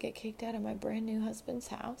I had to get kicked out of my brand new husband's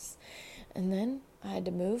house. And then I had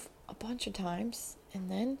to move a bunch of times, and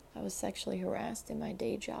then I was sexually harassed in my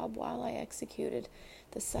day job while I executed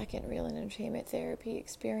the second Real Entertainment Therapy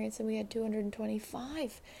Experience, and we had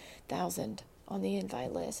 225,000 on the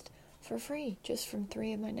invite list for free, just from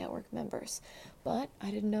 3 of my network members. But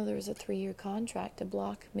I didn't know there was a 3-year contract to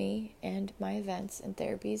block me and my events and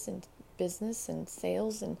therapies and business and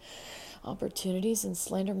sales and opportunities and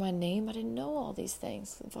slander my name. I didn't know all these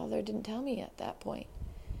things. The Father didn't tell me at that point.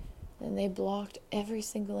 And they blocked every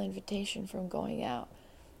single invitation from going out,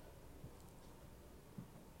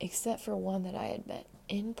 except for one that I had met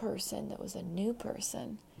in person that was a new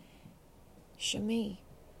person, Shami,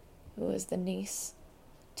 who was the niece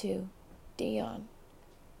to Dion,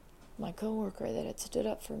 my coworker that had stood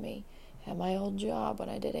up for me at my old job when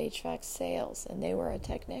I did HVAC sales, and they were a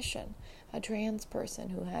technician, a trans person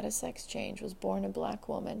who had a sex change, was born a black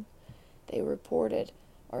woman. They reported,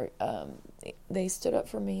 or they stood up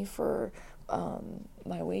for me for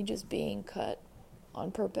my wages being cut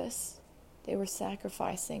on purpose. They were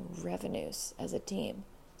sacrificing revenues as a team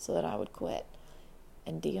so that I would quit.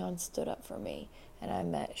 And Dion stood up for me. And I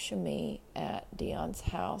met Shami at Dion's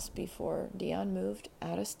house before Dion moved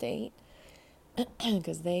out of state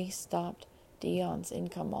because they stopped Dion's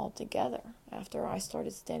income altogether. After I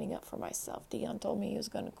started standing up for myself, Dion told me he was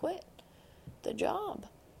going to quit the job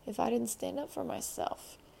if I didn't stand up for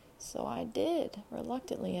myself. So I did,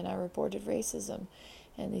 reluctantly, and I reported racism.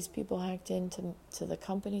 And these people hacked into the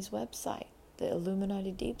company's website, the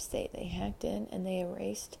Illuminati Deep State. They hacked in and they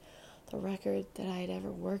erased the record that I had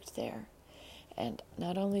ever worked there. And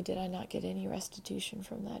not only did I not get any restitution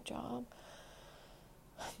from that job,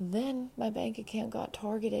 then my bank account got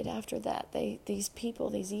targeted after that. These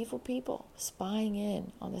evil people, spying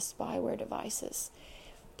in on the spyware devices,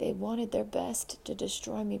 they wanted their best to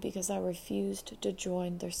destroy me because I refused to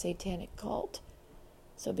join their satanic cult.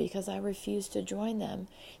 So because I refused to join them,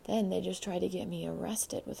 then they just tried to get me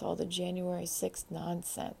arrested with all the January 6th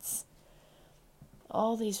nonsense.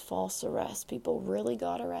 All these false arrests. People really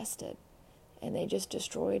got arrested. And they just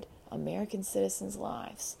destroyed American citizens'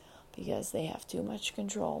 lives because they have too much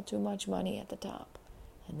control, too much money at the top.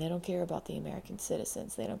 And they don't care about the American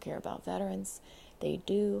citizens. They don't care about veterans. They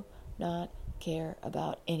do not care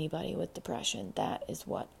about anybody with depression. That is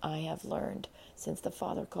what I have learned since the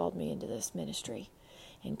Father called me into this ministry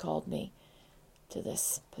and called me to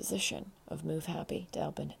this position of Move Happy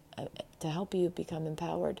to help you become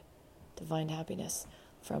empowered to find happiness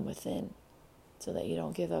from within so that you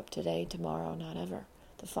don't give up today, tomorrow, not ever.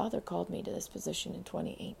 The Father called me to this position in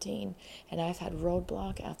 2018, and I've had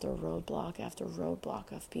roadblock after roadblock after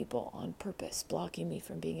roadblock of people on purpose blocking me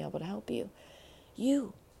from being able to help you.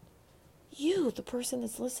 You, the person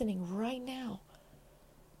that's listening right now,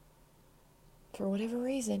 for whatever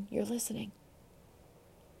reason, you're listening.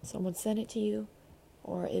 Someone sent it to you,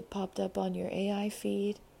 or it popped up on your AI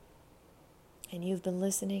feed, and you've been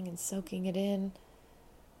listening and soaking it in.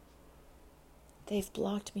 They've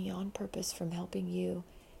blocked me on purpose from helping you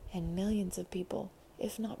and millions of people,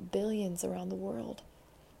 if not billions around the world,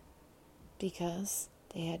 because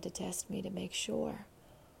they had to test me to make sure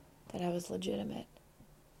that I was legitimate,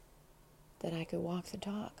 that I could walk the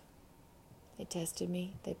talk. They tested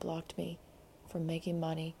me, they blocked me from making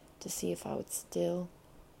money to see if I would still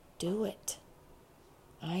do it.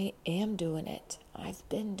 I am doing it. I've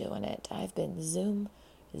been doing it. I've been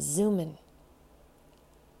zooming.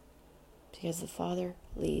 Because the Father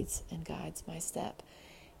leads and guides my step.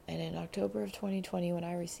 And in October of 2020, when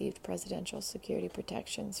I received presidential security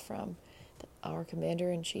protections from our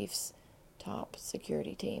Commander-in-Chief's top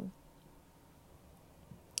security team,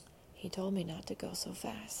 he told me not to go so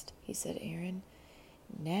fast. He said, Erin,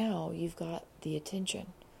 now you've got the attention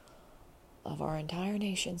of our entire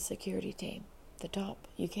nation's security team, the top.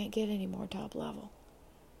 You can't get any more top level.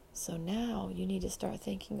 So now you need to start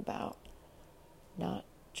thinking about not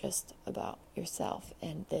just about yourself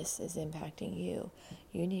and this is impacting you.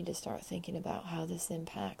 You need to start thinking about how this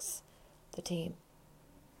impacts the team.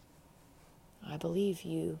 I believe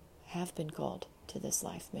you have been called to this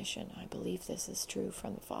life mission. I believe this is true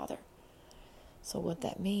from the Father. So what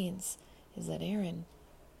that means is that, Erin,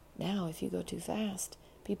 now if you go too fast,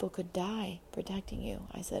 people could die protecting you.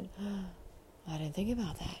 I said, I didn't think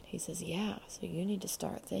about that. He says, yeah, so you need to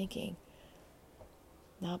start thinking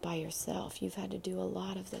not by yourself. You've had to do a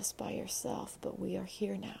lot of this by yourself, but we are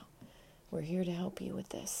here now. We're here to help you with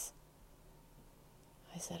this.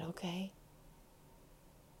 I said, okay.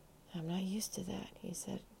 I'm not used to that. He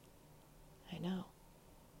said, I know.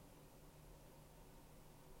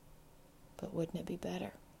 But wouldn't it be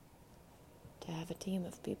better to have a team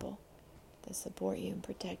of people that support you and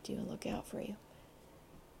protect you and look out for you?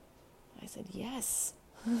 I said, yes.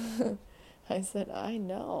 I said, I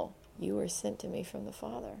know. You were sent to me from the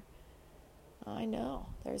Father. I know.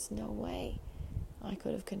 There's no way I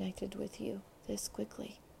could have connected with you this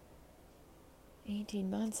quickly. 18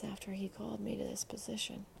 months after he called me to this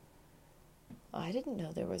position. I didn't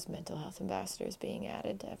know there was mental health ambassadors being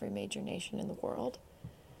added to every major nation in the world.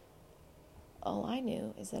 All I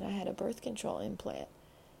knew is that I had a birth control implant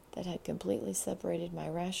that had completely separated my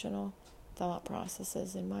rational thought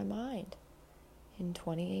processes in my mind in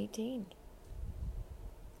 2018.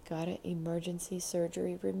 Got an emergency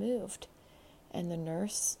surgery removed, and the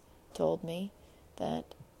nurse told me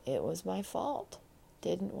that it was my fault.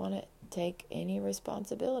 Didn't want to take any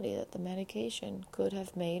responsibility that the medication could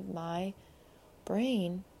have made my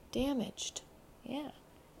brain damaged. Yeah,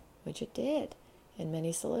 which it did. And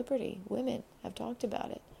many celebrity women have talked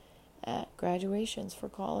about it at graduations for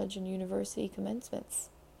college and university commencements.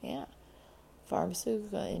 Yeah,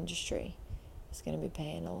 pharmaceutical industry is going to be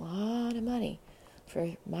paying a lot of money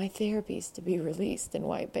for my therapies to be released and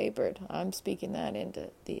white papered. I'm speaking that into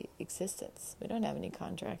the existence. We don't have any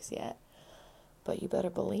contracts yet, but you better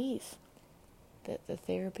believe that the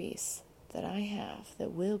therapies that I have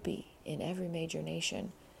that will be in every major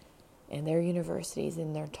nation and their universities,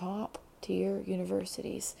 in their top tier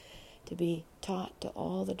universities, to be taught to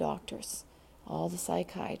all the doctors, all the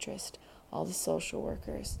psychiatrists, all the social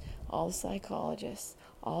workers, all the psychologists,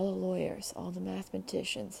 all the lawyers, all the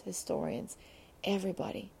mathematicians, historians,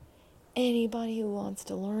 everybody, anybody who wants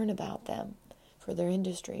to learn about them, for their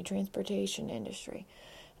industry, transportation industry.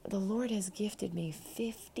 The Lord has gifted me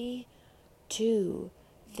 52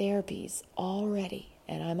 therapies already,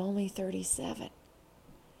 and I'm only 37.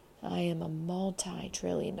 I am a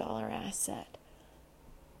multi-trillion-dollar asset.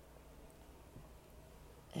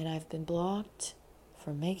 And I've been blocked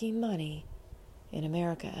from making money in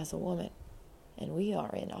America as a woman. And we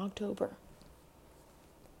are in October.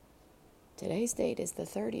 Today's date is the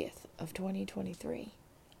 30th of 2023.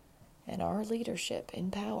 And our leadership in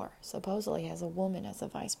power supposedly has a woman as a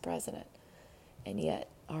vice president. And yet,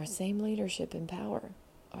 our same leadership in power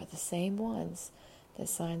are the same ones that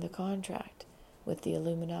signed the contract with the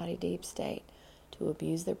Illuminati deep state to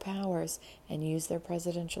abuse their powers and use their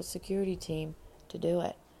presidential security team to do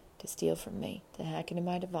it, to steal from me, to hack into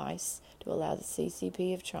my device, to allow the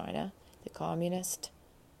CCP of China, the Communist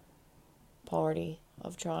Party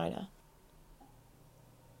of China,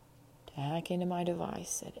 to hack into my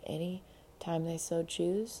device at any time they so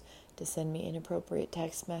choose, to send me inappropriate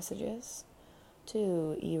text messages,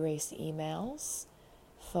 to erase emails,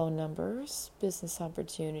 phone numbers, business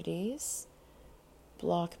opportunities,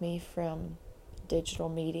 block me from digital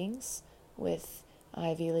meetings with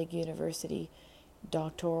Ivy League University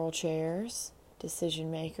doctoral chairs,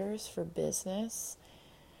 decision makers for business,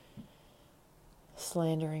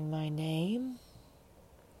 slandering my name,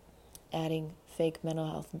 adding fake mental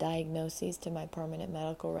health diagnoses to my permanent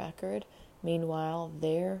medical record. Meanwhile,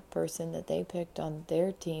 their person that they picked on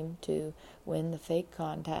their team to win the fake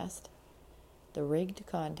contest, the rigged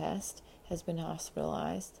contest, has been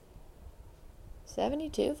hospitalized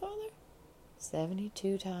 72, Father?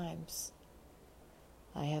 72 times.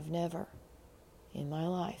 I have never in my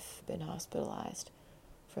life been hospitalized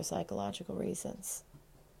for psychological reasons.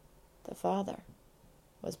 The Father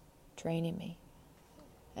was training me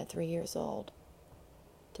at 3 years old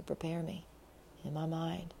to prepare me in my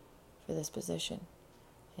mind for this position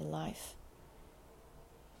in life.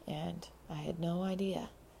 And I had no idea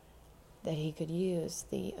that he could use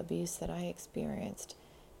the abuse that I experienced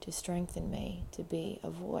to strengthen me to be a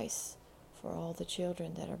voice for all the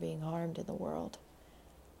children that are being harmed in the world.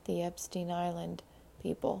 The Epstein Island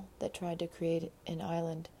people that tried to create an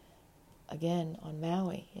island again on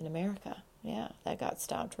Maui in America. Yeah, that got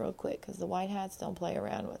stopped real quick because the white hats don't play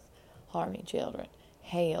around with harming children.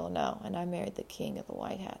 Hell no. And I married the king of the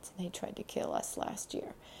white hats, and they tried to kill us last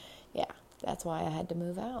year. Yeah, that's why I had to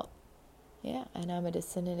move out. Yeah, and I'm a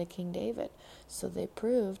descendant of King David. So they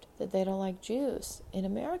proved that they don't like Jews in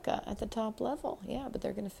America at the top level. Yeah, but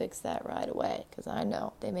they're going to fix that right away because I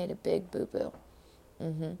know they made a big boo-boo.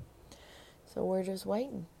 So we're just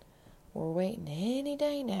waiting. We're waiting any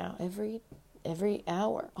day now, every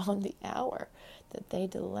hour on the hour that they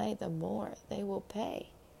delay, the more they will pay.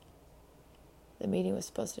 The meeting was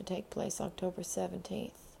supposed to take place October 17th,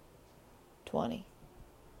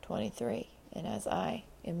 2023. And as I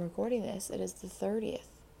am recording this, it is the 30th.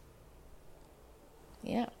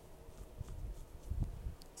 Yeah.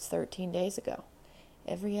 It's 13 days ago.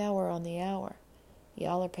 Every hour on the hour,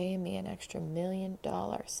 y'all are paying me an extra $1 million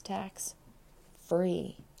tax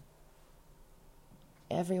free.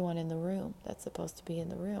 Everyone in the room that's supposed to be in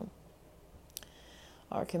the room.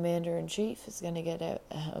 Our commander-in-chief is going to get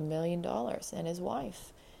 $1 million, and his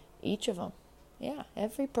wife, each of them. Yeah,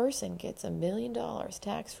 every person gets $1 million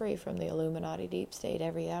tax-free from the Illuminati deep state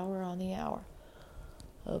every hour on the hour.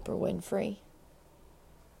 Oprah Winfrey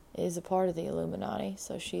is a part of the Illuminati,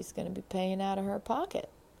 so she's going to be paying out of her pocket.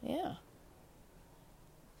 Yeah.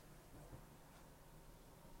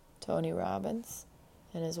 Tony Robbins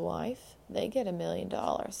and his wife, they get $1 million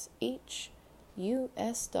each,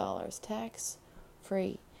 U.S. dollars,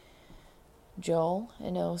 tax-free. Joel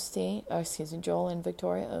and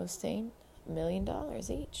Victoria Osteen, $1 million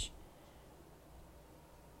each.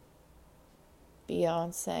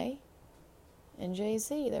 Beyonce and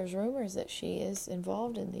Jay-Z, there's rumors that she is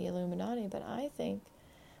involved in the Illuminati, but I think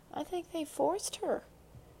they forced her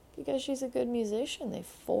because she's a good musician. They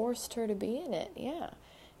forced her to be in it, yeah.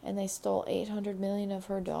 And they stole $800 million of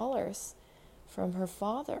her dollars from her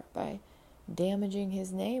father by damaging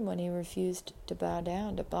his name when he refused to bow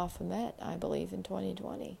down to Baphomet, I believe, in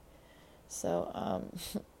 2020. So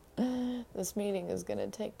this meeting is going to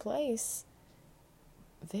take place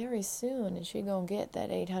very soon, and she's going to get that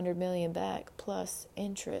 $800 million back plus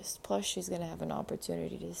interest. Plus she's going to have an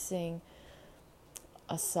opportunity to sing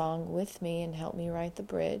a song with me and help me write the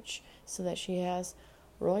bridge so that she has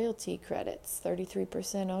royalty credits,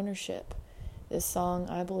 33% ownership. This song,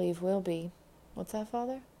 I believe, will be... What's that,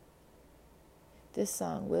 Father? This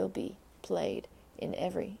song will be played in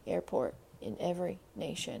every airport, in every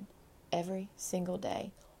nation, every single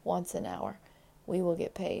day, once an hour. We will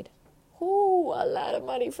get paid Ooh, a lot of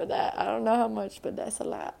money for that. I don't know how much, but that's a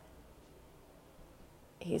lot.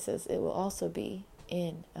 He says it will also be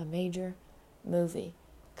in a major movie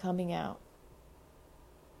coming out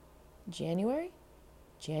January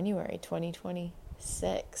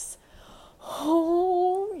 2026.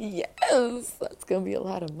 Oh, yes. That's going to be a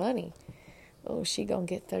lot of money. Oh, she going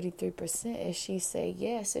to get 33% if she say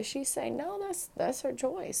yes. If she say no, that's her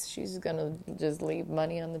choice. She's going to just leave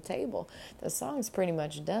money on the table. The song's pretty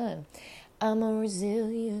much done. I'm a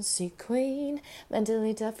resiliency queen,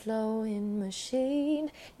 mentally tough flowing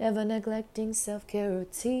machine, never neglecting self-care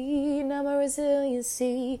routine. I'm a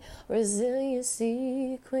resiliency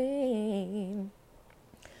queen.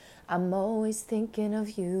 I'm always thinking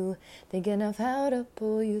of you, thinking of how to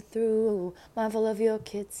pull you through. Mindful of your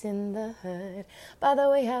kids in the hood. By the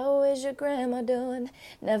way, how is your grandma doing?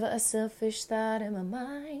 Never a selfish thought in my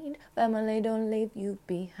mind. Family don't leave you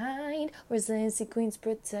behind. Resiliency queens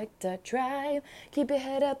protect our tribe. Keep your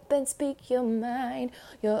head up and speak your mind.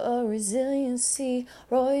 You're a resiliency,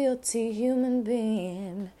 royalty, human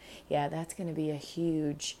being. Yeah, that's going to be a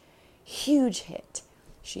huge, huge hit.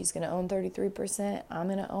 She's going to own 33%. I'm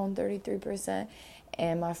going to own 33%.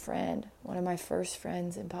 And my friend, one of my first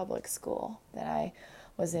friends in public school that I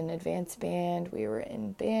was in advanced band. We were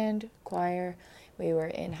in band, choir. We were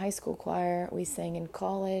in high school choir. We sang in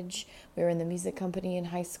college. We were in the music company in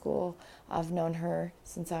high school. I've known her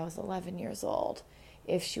since I was 11 years old.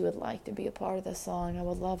 If she would like to be a part of the song, I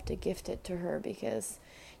would love to gift it to her because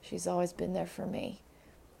she's always been there for me.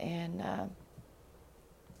 And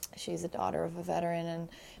she's a daughter of a veteran,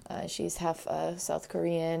 and she's half South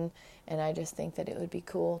Korean, and I just think that it would be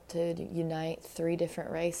cool to unite 3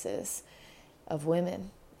 different races of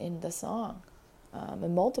women in the song.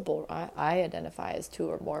 And multiple, I identify as 2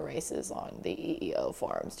 or more races on the EEO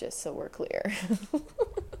forums, just so we're clear.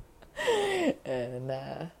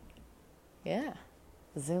 And yeah,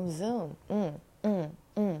 zoom, zoom.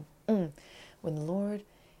 When the Lord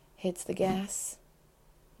hits the gas,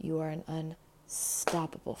 you are an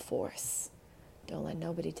unstoppable force. Don't let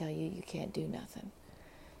nobody tell you you can't do nothing.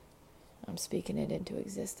 I'm speaking it into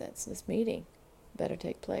existence. This meeting better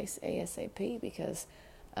take place ASAP because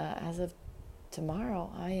as of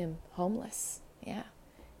tomorrow, I am homeless. Yeah,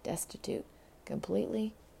 destitute,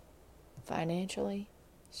 completely financially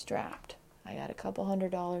strapped. I got a couple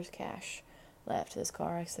 $100 cash left. This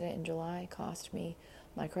car accident in July cost me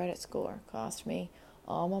my credit score, cost me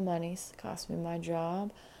all my monies, cost me my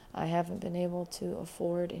job. I haven't been able to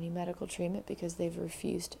afford any medical treatment because they've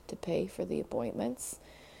refused to pay for the appointments.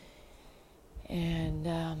 And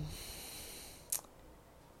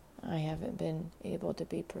I haven't been able to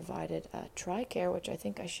be provided a TRICARE, which I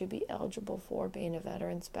think I should be eligible for being a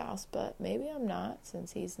veteran spouse, but maybe I'm not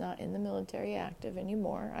since he's not in the military active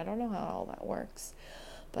anymore. I don't know how all that works,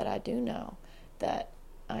 but I do know that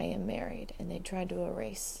I am married, and they tried to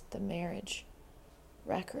erase the marriage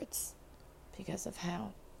records because of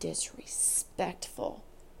how disrespectful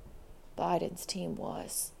Biden's team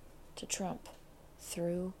was to Trump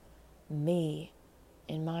through me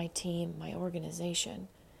and my team, my organization,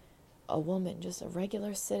 a woman, just a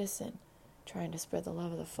regular citizen trying to spread the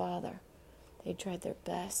love of the Father. They tried their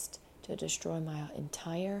best to destroy my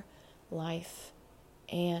entire life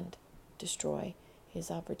and destroy his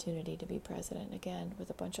opportunity to be president again with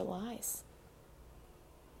a bunch of lies.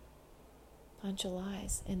 Bunch of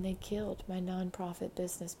lies. And they killed my nonprofit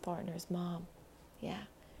business partner's mom,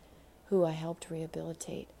 who I helped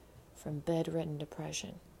rehabilitate from bedridden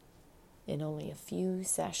depression in only a few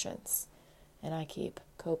sessions. And I keep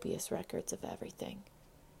copious records of everything.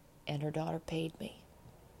 And her daughter paid me.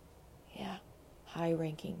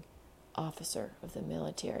 High-ranking officer of the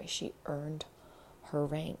military. She earned her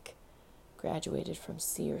rank. Graduated from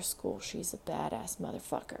Sears School. She's a badass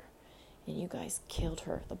motherfucker. And you guys killed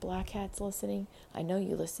her. The black hats listening, I know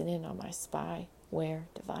you listen in on my spyware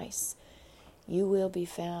device. You will be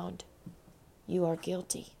found. You are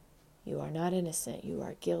guilty. You are not innocent. You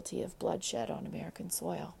are guilty of bloodshed on American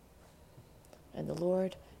soil. And the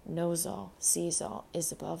Lord knows all, sees all,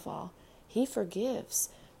 is above all. He forgives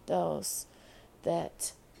those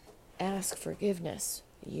that ask forgiveness.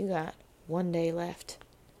 You got 1 day left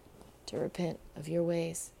to repent of your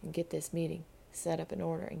ways and get this meeting set up in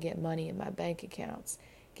order and get money in my bank accounts.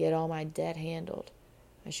 Get all my debt handled.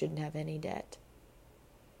 I shouldn't have any debt.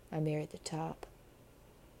 I married the top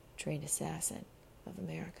trained assassin of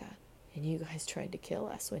America. And you guys tried to kill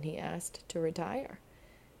us when he asked to retire.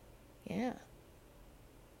 Yeah.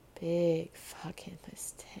 Big fucking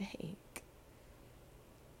mistake.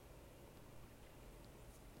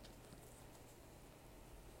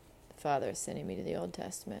 The Father is sending me to the Old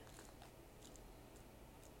Testament.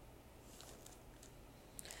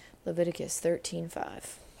 Leviticus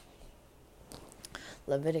 13:5.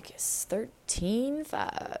 Leviticus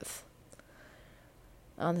 13:5.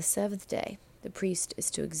 On the seventh day, the priest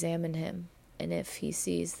is to examine him, and if he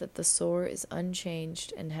sees that the sore is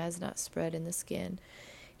unchanged and has not spread in the skin,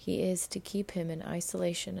 he is to keep him in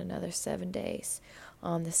isolation another 7 days.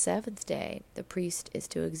 On the seventh day, the priest is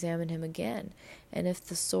to examine him again, and if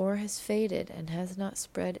the sore has faded and has not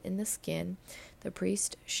spread in the skin, the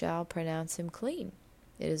priest shall pronounce him clean.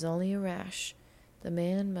 It is only a rash. The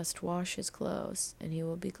man must wash his clothes, and he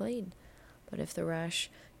will be clean. But if the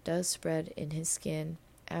rash does spread in his skin,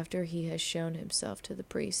 after he has shown himself to the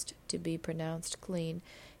priest to be pronounced clean,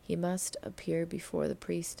 he must appear before the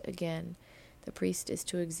priest again. The priest is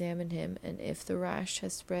to examine him, and if the rash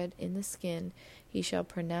has spread in the skin, he shall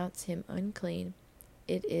pronounce him unclean.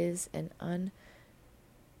 It is an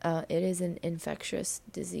infectious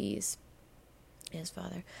disease. Yes,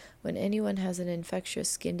 Father. When anyone has an infectious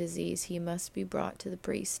skin disease, he must be brought to the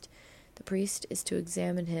priest. The priest is to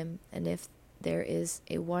examine him, and if there is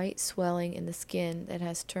a white swelling in the skin that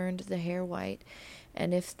has turned the hair white,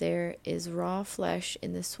 and if there is raw flesh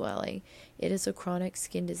in the swelling, it is a chronic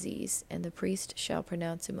skin disease, and the priest shall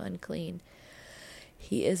pronounce him unclean.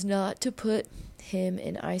 He is not to put him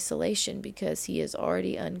in isolation because he is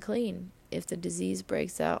already unclean. If the disease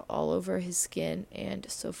breaks out all over his skin, and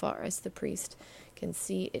so far as the priest can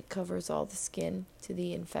see, it covers all the skin to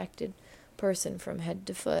the infected person from head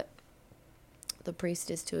to foot, the priest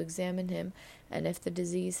is to examine him, and if the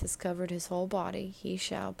disease has covered his whole body, he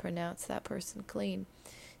shall pronounce that person clean.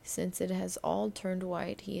 Since it has all turned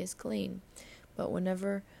white, he is clean. But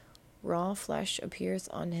whenever raw flesh appears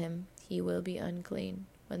on him, he will be unclean.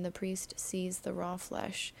 When the priest sees the raw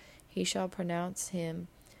flesh, he shall pronounce him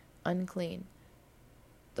unclean.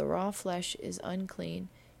 The raw flesh is unclean.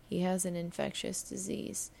 He has an infectious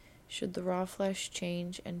disease. Should the raw flesh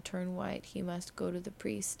change and turn white, he must go to the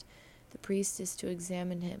priest. The priest is to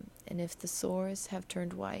examine him, and if the sores have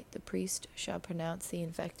turned white, the priest shall pronounce the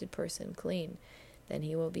infected person clean. Then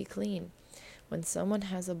he will be clean. When someone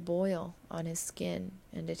has a boil on his skin,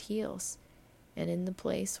 and it heals, and in the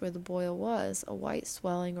place where the boil was, a white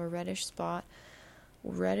swelling or reddish-white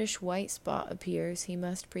spot appears, he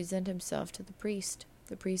must present himself to the priest.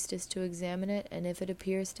 The priest is to examine it, and if it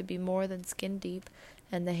appears to be more than skin deep,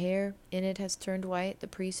 and the hair in it has turned white, the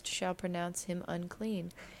priest shall pronounce him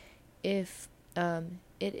unclean. If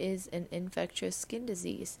it is an infectious skin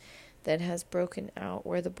disease that has broken out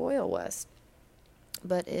where the boil was.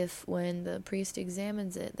 But if when the priest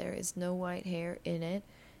examines it, there is no white hair in it,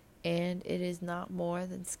 and it is not more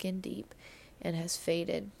than skin deep, and has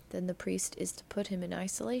faded, then the priest is to put him in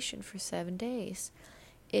isolation for 7 days.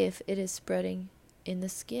 If it is spreading in the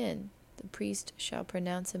skin, the priest shall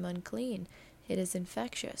pronounce him unclean. It is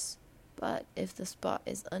infectious. But if the spot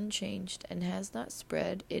is unchanged and has not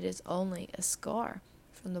spread, it is only a scar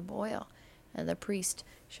from the boil, and the priest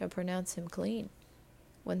shall pronounce him clean.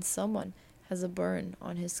 When someone has a burn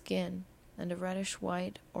on his skin, and a reddish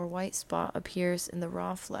white or white spot appears in the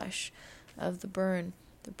raw flesh of the burn,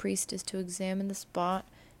 the priest is to examine the spot,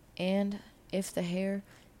 and if the hair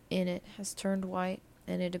in it has turned white,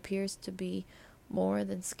 and it appears to be more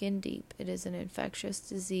than skin deep, it is an infectious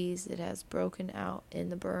disease that has broken out in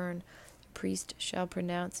the burn. The priest shall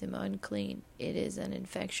pronounce him unclean. It is an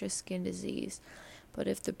infectious skin disease. But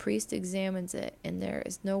if the priest examines it, and there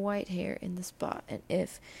is no white hair in the spot, and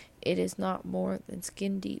if it is not more than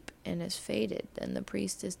skin deep and has faded, then the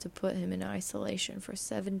priest is to put him in isolation for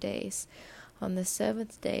 7 days. On the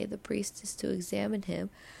 7th day, the priest is to examine him,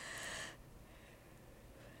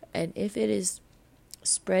 and if it is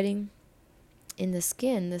spreading in the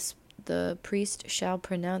skin, the priest shall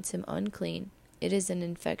pronounce him unclean. It is an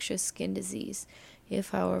infectious skin disease.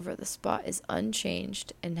 If, however, the spot is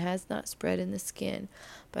unchanged and has not spread in the skin,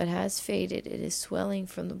 but has faded, it is swelling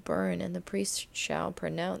from the burn, and the priest shall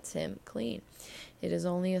pronounce him clean. It is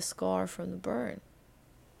only a scar from the burn.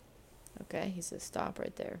 Okay, he says stop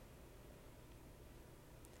right there.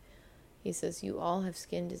 He says, you all have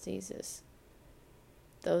skin diseases.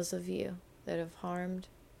 Those of you that have harmed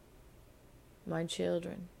my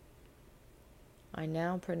children, I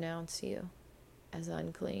now pronounce you as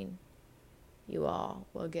unclean. You all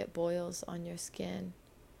will get boils on your skin,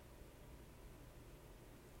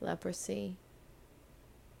 leprosy,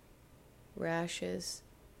 rashes,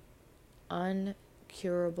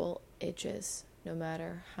 uncurable itches, no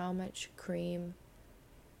matter how much cream,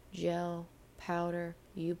 gel, powder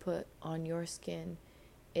you put on your skin.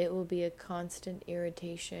 It will be a constant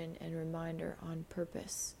irritation and reminder on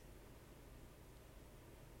purpose.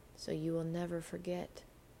 So you will never forget.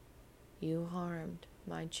 You harmed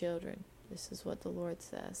my children. This is what the Lord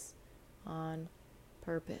says. On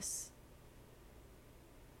purpose.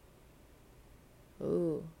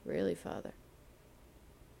 Ooh, really, Father?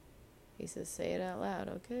 He says, say it out loud.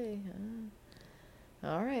 Okay.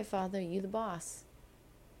 All right, Father, you the boss.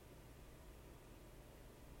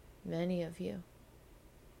 Many of you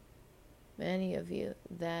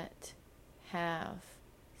that have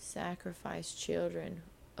sacrificed children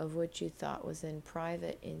of which you thought was in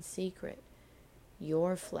private, in secret,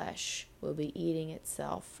 your flesh will be eating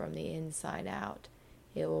itself from the inside out.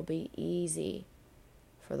 It will be easy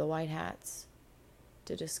for the white hats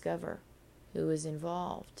to discover who is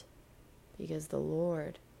involved, because the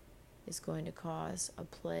Lord is going to cause a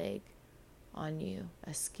plague on you,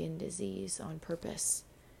 a skin disease on purpose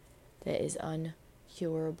that is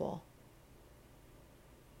uncurable.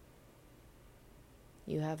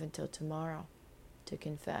 You have until tomorrow to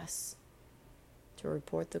confess, to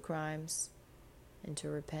report the crimes, and to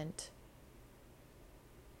repent.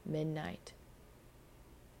 Midnight,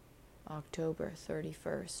 October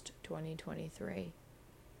 31st, 2023.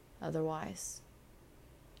 Otherwise,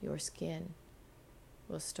 your skin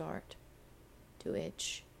will start to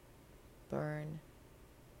itch, burn,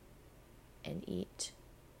 and eat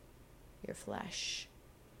your flesh.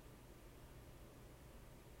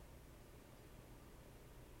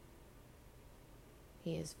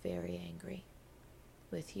 He is very angry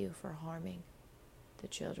with you for harming the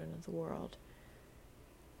children of the world.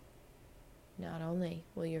 Not only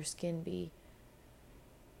will your skin be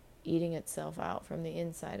eating itself out from the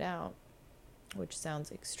inside out, which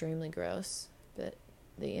sounds extremely gross, but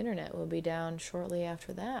the internet will be down shortly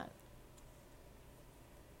after that.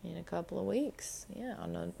 In a couple of weeks,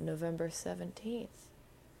 on November 17th.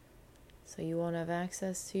 So you won't have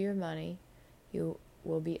access to your money. You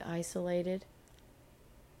will be isolated.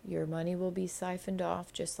 Your money will be siphoned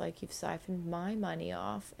off, just like you've siphoned my money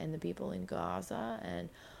off, and the people in Gaza and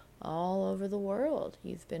all over the world.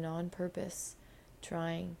 You've been on purpose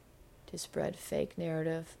trying to spread fake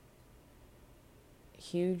narrative,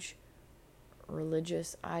 huge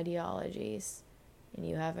religious ideologies, and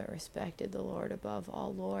you haven't respected the Lord above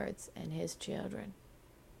all lords and his children.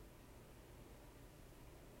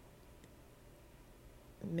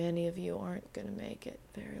 Many of you aren't going to make it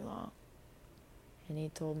very long. And he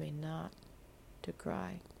told me not to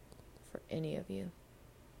cry for any of you.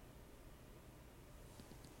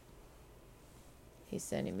 He's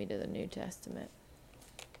sending me to the New Testament.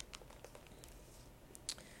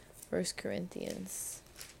 1 Corinthians.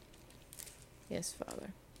 Yes,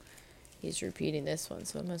 Father. He's repeating this one,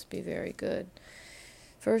 so it must be very good.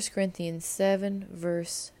 1 Corinthians 7,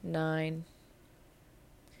 verse 9.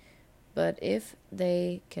 But if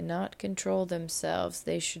they cannot control themselves,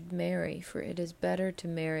 they should marry, for it is better to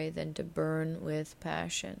marry than to burn with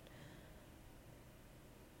passion.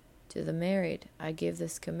 To the married I give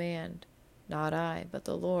this command, not I, but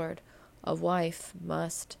the Lord. A wife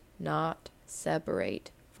must not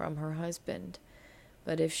separate from her husband.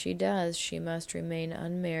 But if she does, she must remain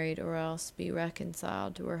unmarried or else be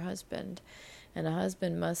reconciled to her husband. And a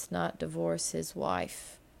husband must not divorce his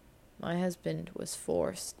wife. My husband was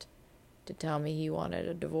forced to tell me he wanted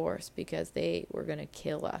a divorce because they were going to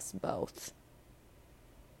kill us both.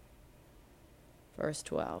 Verse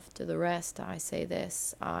 12. To the rest I say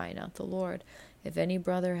this, I, not the Lord. If any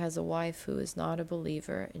brother has a wife who is not a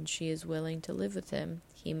believer, and she is willing to live with him,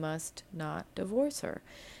 he must not divorce her.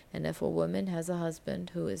 And if a woman has a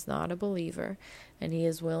husband who is not a believer, and he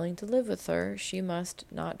is willing to live with her, she must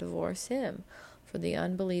not divorce him. For the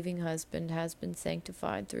unbelieving husband has been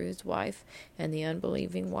sanctified through his wife, and the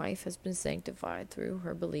unbelieving wife has been sanctified through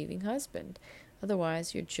her believing husband.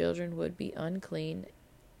 Otherwise your children would be unclean,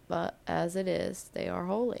 but as it is, they are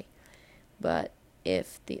holy. But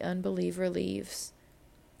if the unbeliever leaves,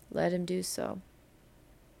 let him do so.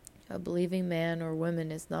 A believing man or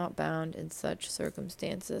woman is not bound in such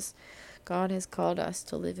circumstances. God has called us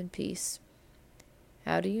to live in peace.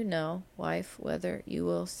 How do you know, wife, whether you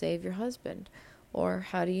will save your husband? Or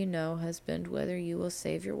how do you know, husband, whether you will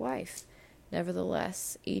save your wife?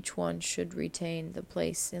 Nevertheless, each one should retain the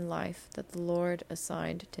place in life that the Lord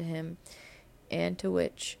assigned to him, and to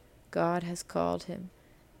which God has called him.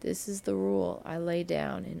 This is the rule I lay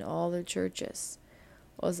down in all the churches.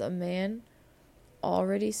 Was a man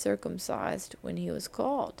already circumcised when he was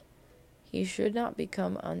called? He should not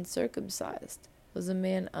become uncircumcised. Was a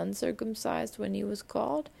man uncircumcised when he was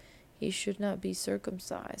called? He should not be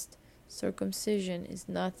circumcised. Circumcision is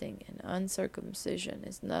nothing, and uncircumcision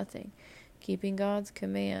is nothing. Keeping God's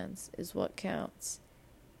commands is what counts.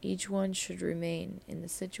 Each one should remain in the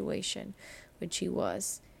situation which he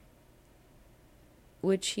was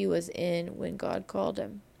in when God called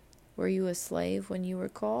him. Were you a slave when you were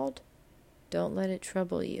called? Don't let it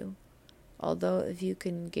trouble you. Although if you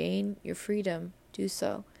can gain your freedom, do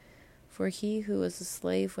so. For he who was a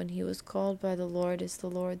slave when he was called by the Lord is the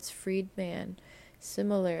Lord's freed man.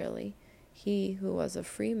 Similarly, he who was a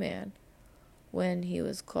free man when he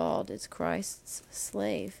was called is Christ's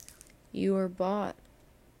slave. You were bought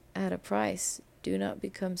at a price. Do not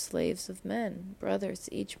become slaves of men. Brothers,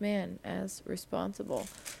 each man, as responsible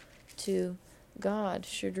to God,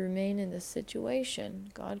 should remain in the situation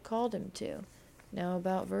God called him to. Now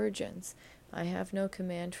about virgins. I have no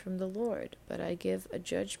command from the Lord, but I give a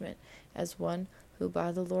judgment as one who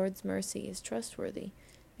by the Lord's mercy is trustworthy.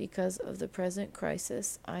 Because of the present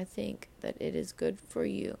crisis, I think that it is good for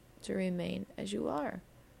you to remain as you are.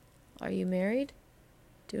 Are you married?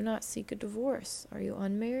 Do not seek a divorce. Are you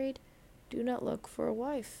unmarried? Do not look for a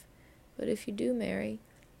wife. But if you do marry,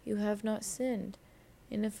 you have not sinned.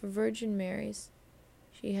 And if a virgin marries,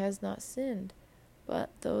 she has not sinned. But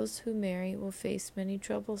those who marry will face many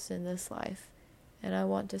troubles in this life, and I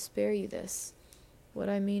want to spare you this. What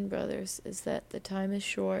I mean, brothers, is that the time is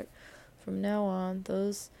short. From now on,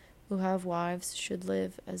 those who have wives should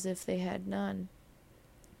live as if they had none.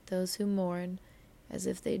 Those who mourn, as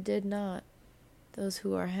if they did not. Those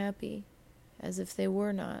who are happy, as if they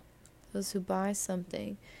were not. Those who buy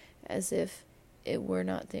something, as if it were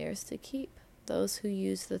not theirs to keep. Those who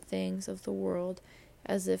use the things of the world,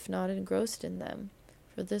 as if not engrossed in them.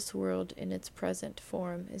 For this world in its present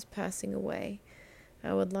form is passing away.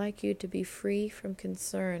 I would like you to be free from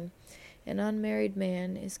concern. An unmarried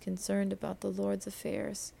man is concerned about the Lord's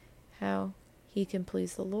affairs, how he can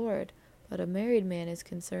please the Lord. But a married man is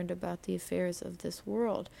concerned about the affairs of this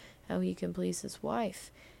world, how he can please his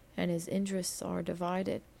wife, and his interests are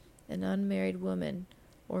divided. An unmarried woman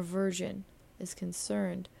or virgin is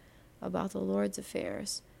concerned about the Lord's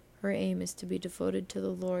affairs. Her aim is to be devoted to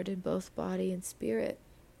the Lord in both body and spirit.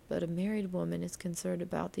 But a married woman is concerned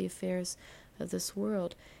about the affairs of this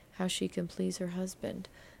world, how she can please her husband.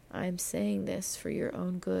 I am saying this for your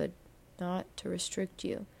own good, not to restrict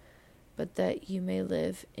you, but that you may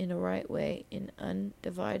live in a right way in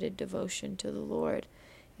undivided devotion to the Lord.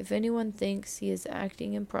 If anyone thinks he is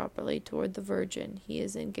acting improperly toward the virgin he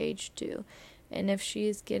is engaged to, and if she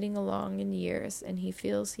is getting along in years and he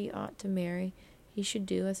feels he ought to marry, he should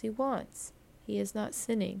do as he wants. He is not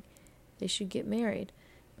sinning. They should get married.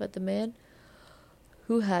 But the man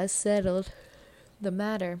who has settled the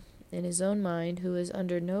matter in his own mind, who is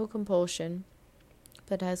under no compulsion,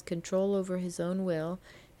 but has control over his own will,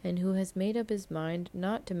 and who has made up his mind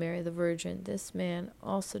not to marry the virgin, this man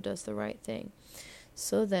also does the right thing.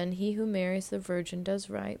 So then, he who marries the virgin does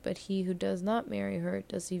right, but he who does not marry her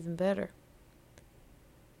does even better.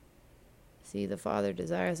 See, the Father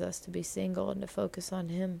desires us to be single and to focus on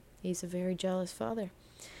Him. He's a very jealous Father.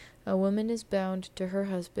 A woman is bound to her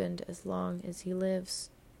husband as long as he lives.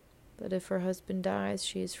 But if her husband dies,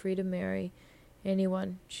 she is free to marry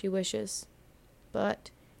anyone she wishes.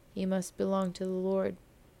 But he must belong to the Lord.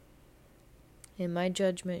 In my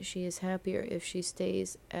judgment, she is happier if she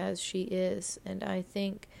stays as she is, and I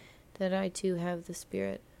think that I too have the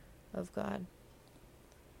Spirit of God.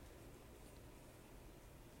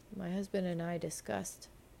 My husband and I discussed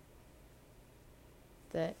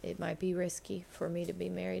that it might be risky for me to be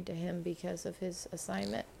married to him because of his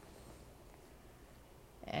assignment.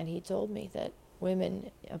 And he told me that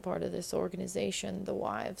women, a part of this organization, the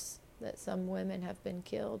wives, that some women have been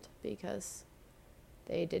killed because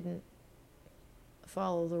they didn't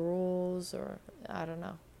follow the rules, or I don't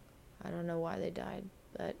know. I don't know why they died,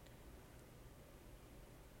 but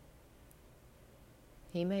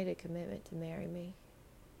he made a commitment to marry me.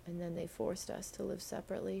 And then they forced us to live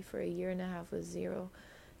separately for 1.5 years with zero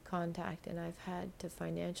contact, and I've had to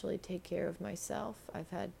financially take care of myself. I've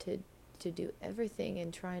had to do everything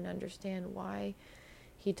and try and understand why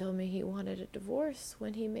he told me he wanted a divorce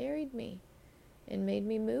when he married me and made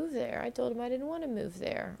me move there. I told him I didn't want to move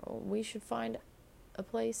there. We should find a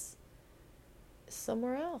place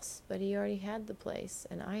somewhere else. But he already had the place,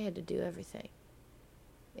 and I had to do everything.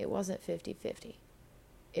 It wasn't 50-50.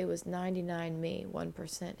 It was 99 me,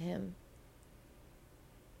 1% him.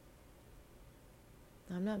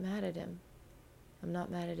 I'm not mad at him. I'm not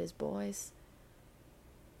mad at his boys.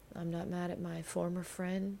 I'm not mad at my former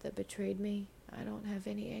friend that betrayed me. I don't have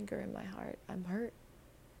any anger in my heart. I'm hurt.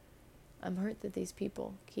 I'm hurt that these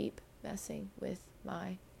people keep messing with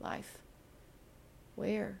my life.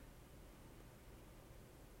 Where?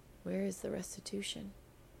 Where is the restitution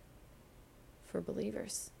for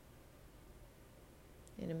believers?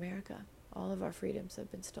 In America, all of our freedoms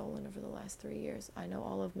have been stolen over the last 3 years. I know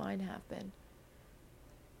all of mine have been.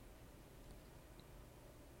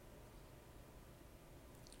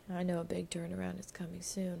 I know a big turnaround is coming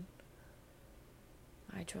soon.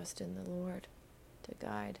 I trust in the Lord to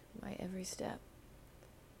guide my every step.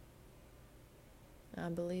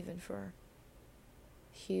 I'm believing for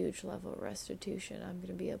huge level of restitution. I'm going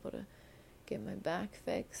to be able to get my back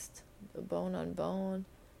fixed, bone on bone.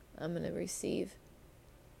 I'm going to receive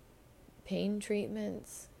pain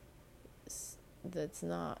treatments that's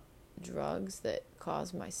not drugs that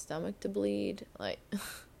cause my stomach to bleed. Like,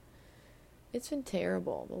 it's been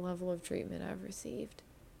terrible, the level of treatment I've received.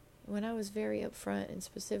 When I was very upfront and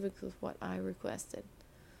specific with what I requested,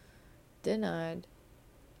 denied.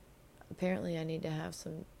 Apparently I need to have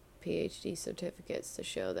some PhD certificates to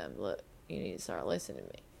show them, look, you need to start listening to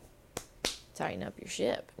me. Tighten up your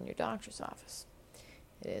ship in your doctor's office.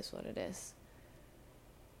 It is what it is.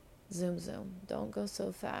 Zoom, zoom. Don't go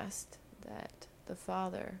so fast that the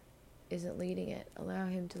Father isn't leading it. Allow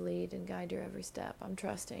Him to lead and guide your every step. I'm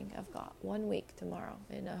trusting. I've got 1 week tomorrow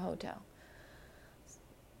in a hotel.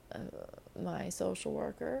 My social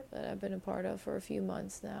worker that I've been a part of for a few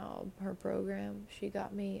months now, her program, she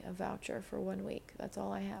got me a voucher for 1 week. That's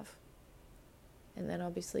all I have. And then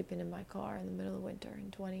I'll be sleeping in my car in the middle of winter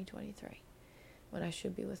in 2023 when I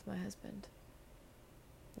should be with my husband.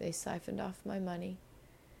 They siphoned off my money.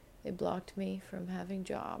 They blocked me from having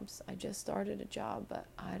jobs. I just started a job, but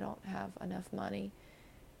I don't have enough money.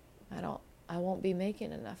 I won't be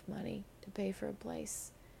making enough money to pay for a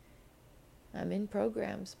place. I'm in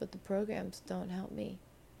programs, but the programs don't help me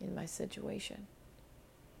in my situation.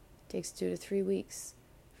 It takes 2 to 3 weeks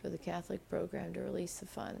for the Catholic program to release the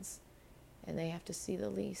funds, and they have to see the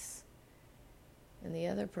lease. In the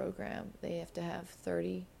other program, they have to have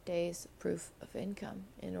 30 days proof of income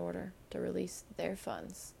in order to release their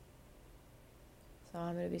funds. So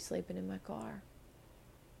I'm going to be sleeping in my car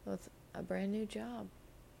with a brand new job.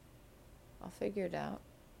 I'll figure it out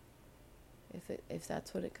if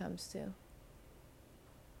that's what it comes to.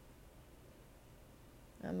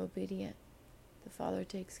 I'm obedient. The Father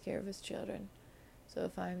takes care of His children. So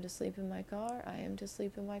if I am to sleep in my car, I am to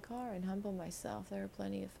sleep in my car and humble myself. There are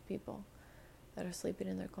plenty of people that are sleeping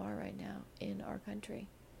in their car right now in our country.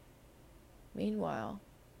 Meanwhile,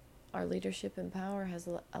 our leadership in power has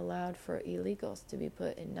allowed for illegals to be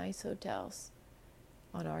put in nice hotels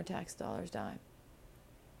on our tax dollars' dime.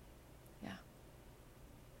 Yeah.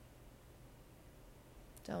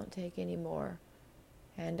 Don't take any more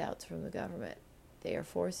handouts from the government. They are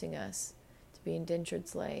forcing us to be indentured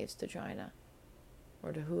slaves to China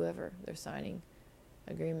or to whoever they're signing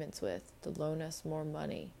agreements with to loan us more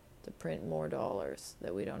money, to print more dollars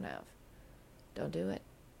that we don't have. Don't do it.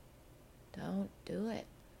 Don't do it.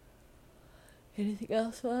 Anything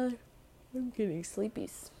else, Father? I'm getting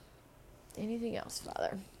sleepies. Anything else,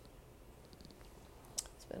 Father?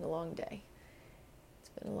 It's been a long day. It's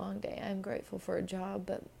been a long day. I'm grateful for a job,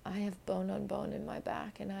 but I have bone on bone in my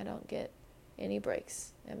back, and I don't get any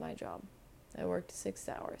breaks at my job. I worked 6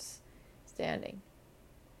 hours, standing,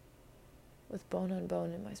 with bone on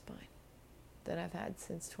bone in my spine that I've had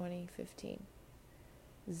since 2015.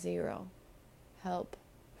 Zero help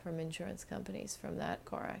from insurance companies from that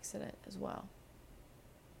car accident as well.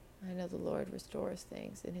 I know the Lord restores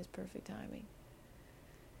things in His perfect timing.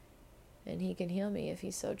 And He can heal me if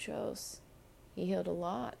He so chose. He healed a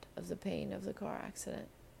lot of the pain of the car accident.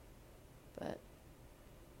 But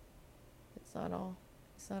it's not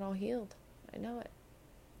all healed. I know it.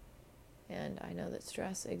 And I know that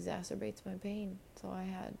stress exacerbates my pain. So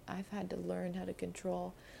I've had to learn how to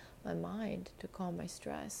control my mind to calm my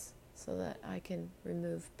stress so that I can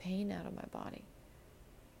remove pain out of my body.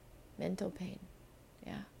 Mental pain.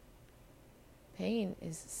 Yeah. Pain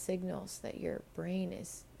is signals that your brain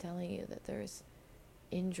is telling you that there's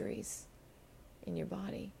injuries in your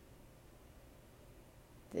body.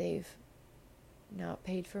 They've not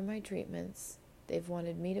paid for my treatments. They've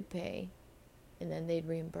wanted me to pay, and then they'd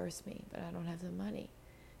reimburse me, but I don't have the money.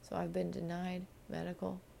 So I've been denied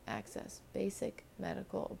medical access, basic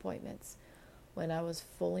medical appointments, when I was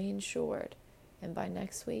fully insured. And by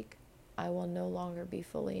next week, I will no longer be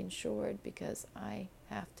fully insured because I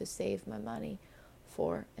have to save my money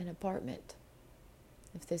for an apartment.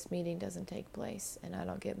 If this meeting doesn't take place and I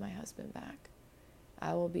don't get my husband back,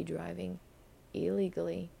 I will be driving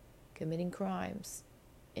illegally, committing crimes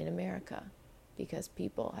in America because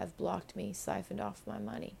people have blocked me, siphoned off my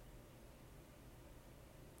money.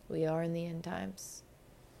 We are in the end times.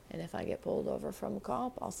 And if I get pulled over from a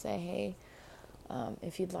cop, I'll say, hey,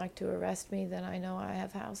 if you'd like to arrest me, then I know I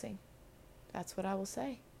have housing. That's what I will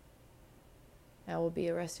say. I will be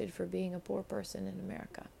arrested for being a poor person in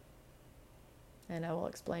America. And I will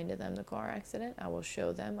explain to them the car accident. I will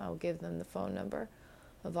show them. I will give them the phone number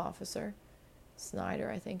of officer Snyder,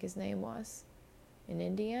 I think his name was, in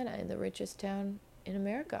Indiana, in the richest town in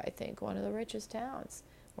America, I think, one of the richest towns,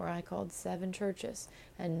 where I called 7 churches,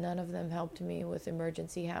 and none of them helped me with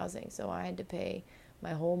emergency housing. So I had to pay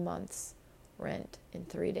my whole month's rent in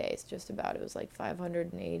 3 days, just about. It was like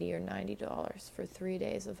 $580 or $90 for 3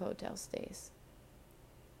 days of hotel stays,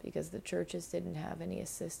 because the churches didn't have any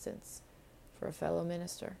assistance for a fellow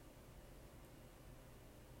minister.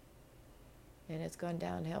 And it's gone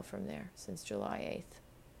downhill from there since July 8th,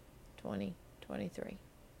 2023.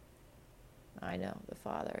 I know the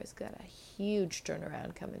Father has got a huge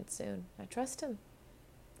turnaround coming soon. I trust him.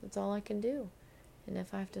 That's all I can do. And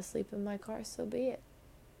if I have to sleep in my car, so be it.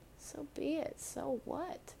 So be it. So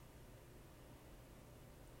what?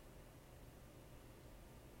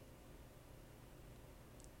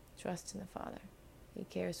 Trust in the Father. He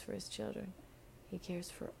cares for his children. He cares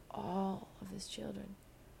for all of his children.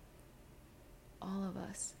 All of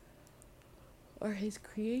us are his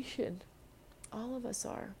creation. All of us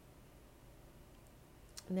are.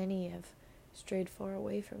 Many have strayed far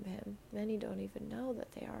away from him. Many don't even know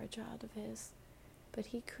that they are a child of his. But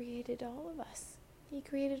he created all of us. He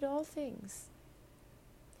created all things.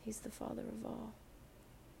 He's the Father of all.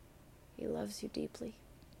 He loves you deeply.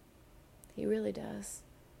 He really does.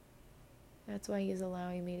 That's why he's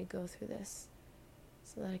allowing me to go through this,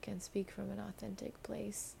 so that I can speak from an authentic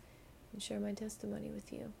place and share my testimony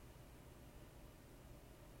with you.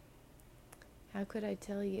 How could I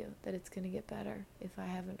tell you that it's going to get better if I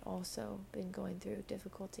haven't also been going through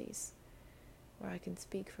difficulties, where I can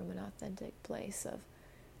speak from an authentic place of,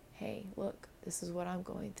 hey, look, this is what I'm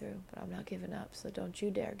going through, but I'm not giving up, so don't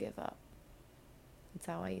you dare give up. That's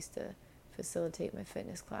how I used to facilitate my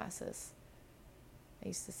fitness classes. I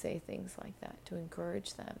used to say things like that to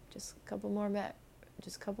encourage them. Just a couple more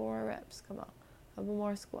reps, come on. A couple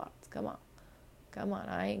more squats, come on,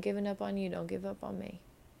 I ain't giving up on you, don't give up on me.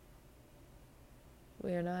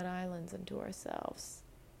 We are not islands unto ourselves.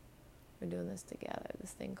 We're doing this together,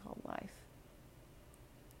 this thing called life.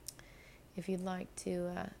 If you'd like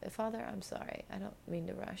to, Father, I'm sorry, I don't mean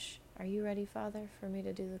to rush. Are you ready, Father, for me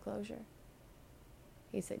to do the closure?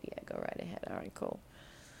 He said, yeah, go right ahead. All right, cool.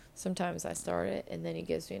 Sometimes I start it, and then he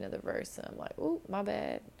gives me another verse, and I'm like, ooh, my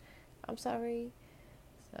bad. I'm sorry.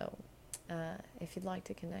 So, if you'd like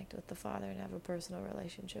to connect with the Father and have a personal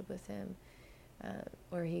relationship with him,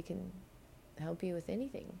 where he can help you with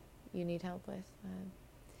anything you need help with,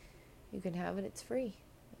 you can have it. It's free.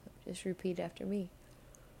 Just repeat after me.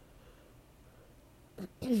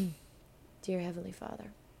 Dear Heavenly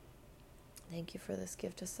Father, thank you for this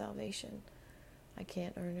gift of salvation. I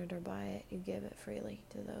can't earn it or buy it. You give it freely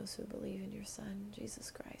to those who believe in your Son, Jesus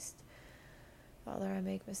Christ. Father, I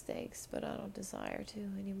make mistakes, but I don't desire to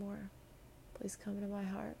anymore. Please come into my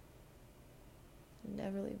heart and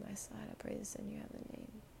never leave my side. I pray this in your heavenly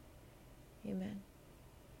name. Amen.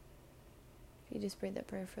 If you just prayed that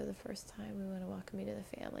prayer for the first time, we want to welcome you to the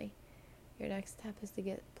family. Your next step is to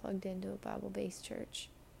get plugged into a Bible-based church.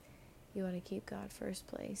 You want to keep God first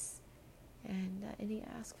place. And any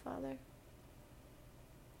ask, Father?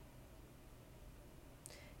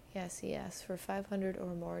 Yes, he asked for 500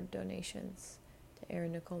 or more donations to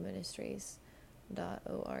Erin Nicole Ministries.org.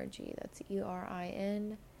 That's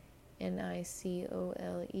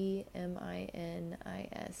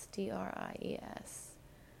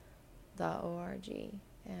ERINICOLEMINISTRIES.org.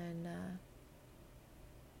 And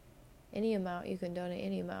any amount, you can donate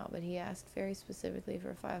any amount, but he asked very specifically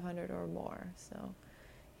for 500 or more. So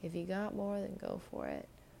if you got more, then go for it.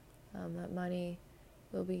 That money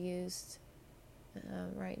will be used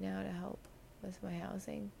right now to help with my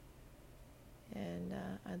housing. And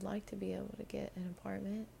I'd like to be able to get an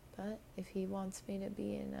apartment, but if he wants me to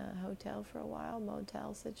be in a hotel for a while,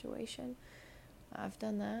 motel situation, I've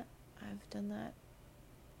done that. I've done that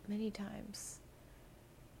many times.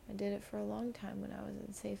 I did it for a long time when I was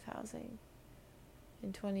in safe housing.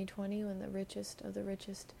 In 2020, when the richest of the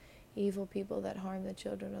richest evil people that harm the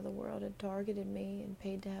children of the world had targeted me and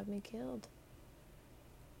paid to have me killed,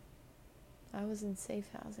 I was in safe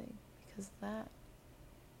housing because of that.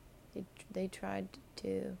 They tried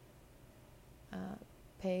to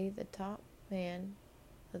pay the top man,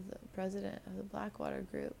 the president of the Blackwater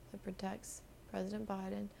group that protects President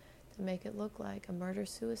Biden, to make it look like a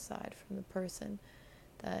murder-suicide from the person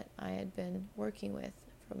that I had been working with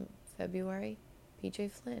from February,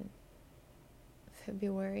 PJ Flynn,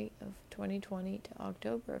 February of 2020 to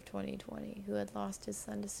October of 2020, who had lost his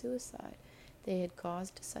son to suicide. They had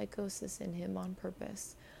caused psychosis in him on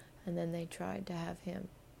purpose, and then they tried to have him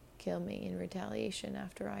kill me in retaliation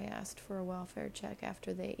after I asked for a welfare check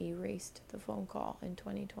after they erased the phone call in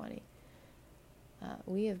 2020.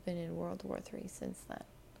 We have been in World War III since then.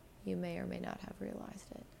 You may or may not have realized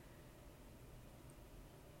it.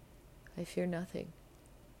 I fear nothing.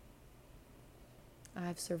 I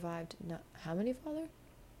have survived, how many, Father?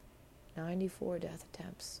 94 death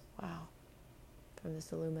attempts. Wow. From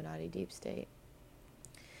this Illuminati deep state.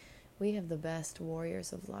 We have the best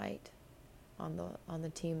warriors of light on the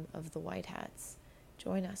team of the White Hats.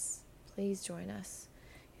 Join us. Please join us.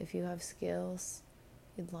 If you have skills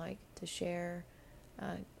you'd like to share,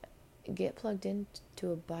 get plugged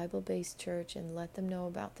into a Bible-based church and let them know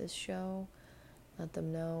about this show. Let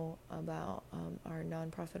them know about our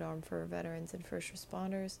nonprofit arm for veterans and first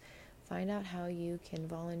responders. Find out how you can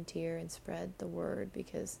volunteer and spread the word,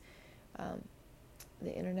 because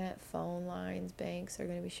the internet, phone lines, banks are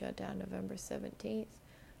going to be shut down November 17th.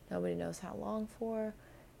 Nobody knows how long for.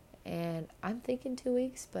 And I'm thinking 2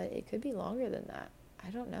 weeks, but it could be longer than that. I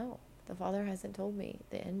don't know. The Father hasn't told me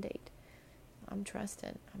the end date. I'm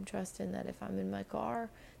trusting that if I'm in my car,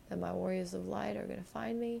 that my warriors of light are going to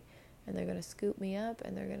find me, and they're going to scoop me up,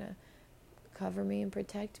 and they're going to cover me and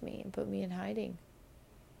protect me and put me in hiding,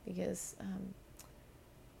 because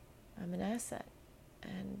I'm an asset,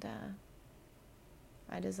 and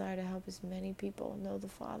I desire to help as many people know the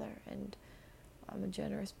Father, and I'm a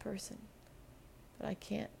generous person. But I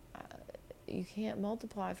can't, you can't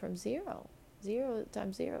multiply from zero. 0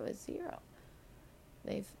 times 0 is 0.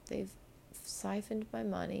 They've siphoned my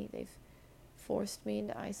money. They've forced me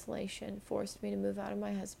into isolation, forced me to move out of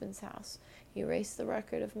my husband's house, erased the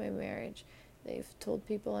record of my marriage. They've told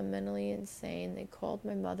people I'm mentally insane. They called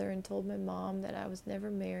my mother and told my mom that I was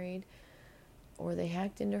never married, or they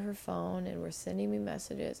hacked into her phone and were sending me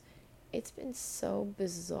messages. It's been so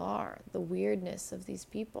bizarre, the weirdness of these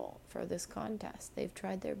people for this contest. They've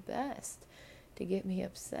tried their best to get me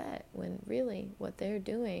upset, when really what they're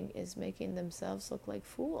doing is making themselves look like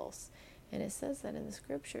fools. And it says that in the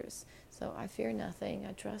scriptures. So I fear nothing.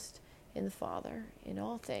 I trust in the Father in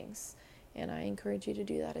all things. And I encourage you to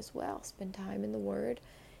do that as well. Spend time in the Word.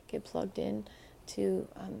 Get plugged in to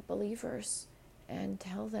believers, and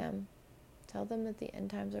tell them that the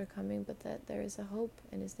end times are coming, but that there is a hope,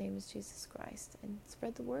 and His name is Jesus Christ. And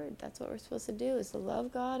spread the word. That's what we're supposed to do, is to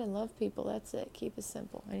love God and love people. That's it. Keep it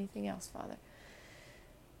simple. Anything else, Father?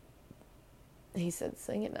 He said,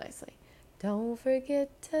 sing it nicely. Don't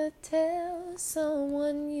forget to tell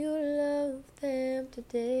someone you love them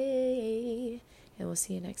today. And we'll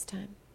see you next time.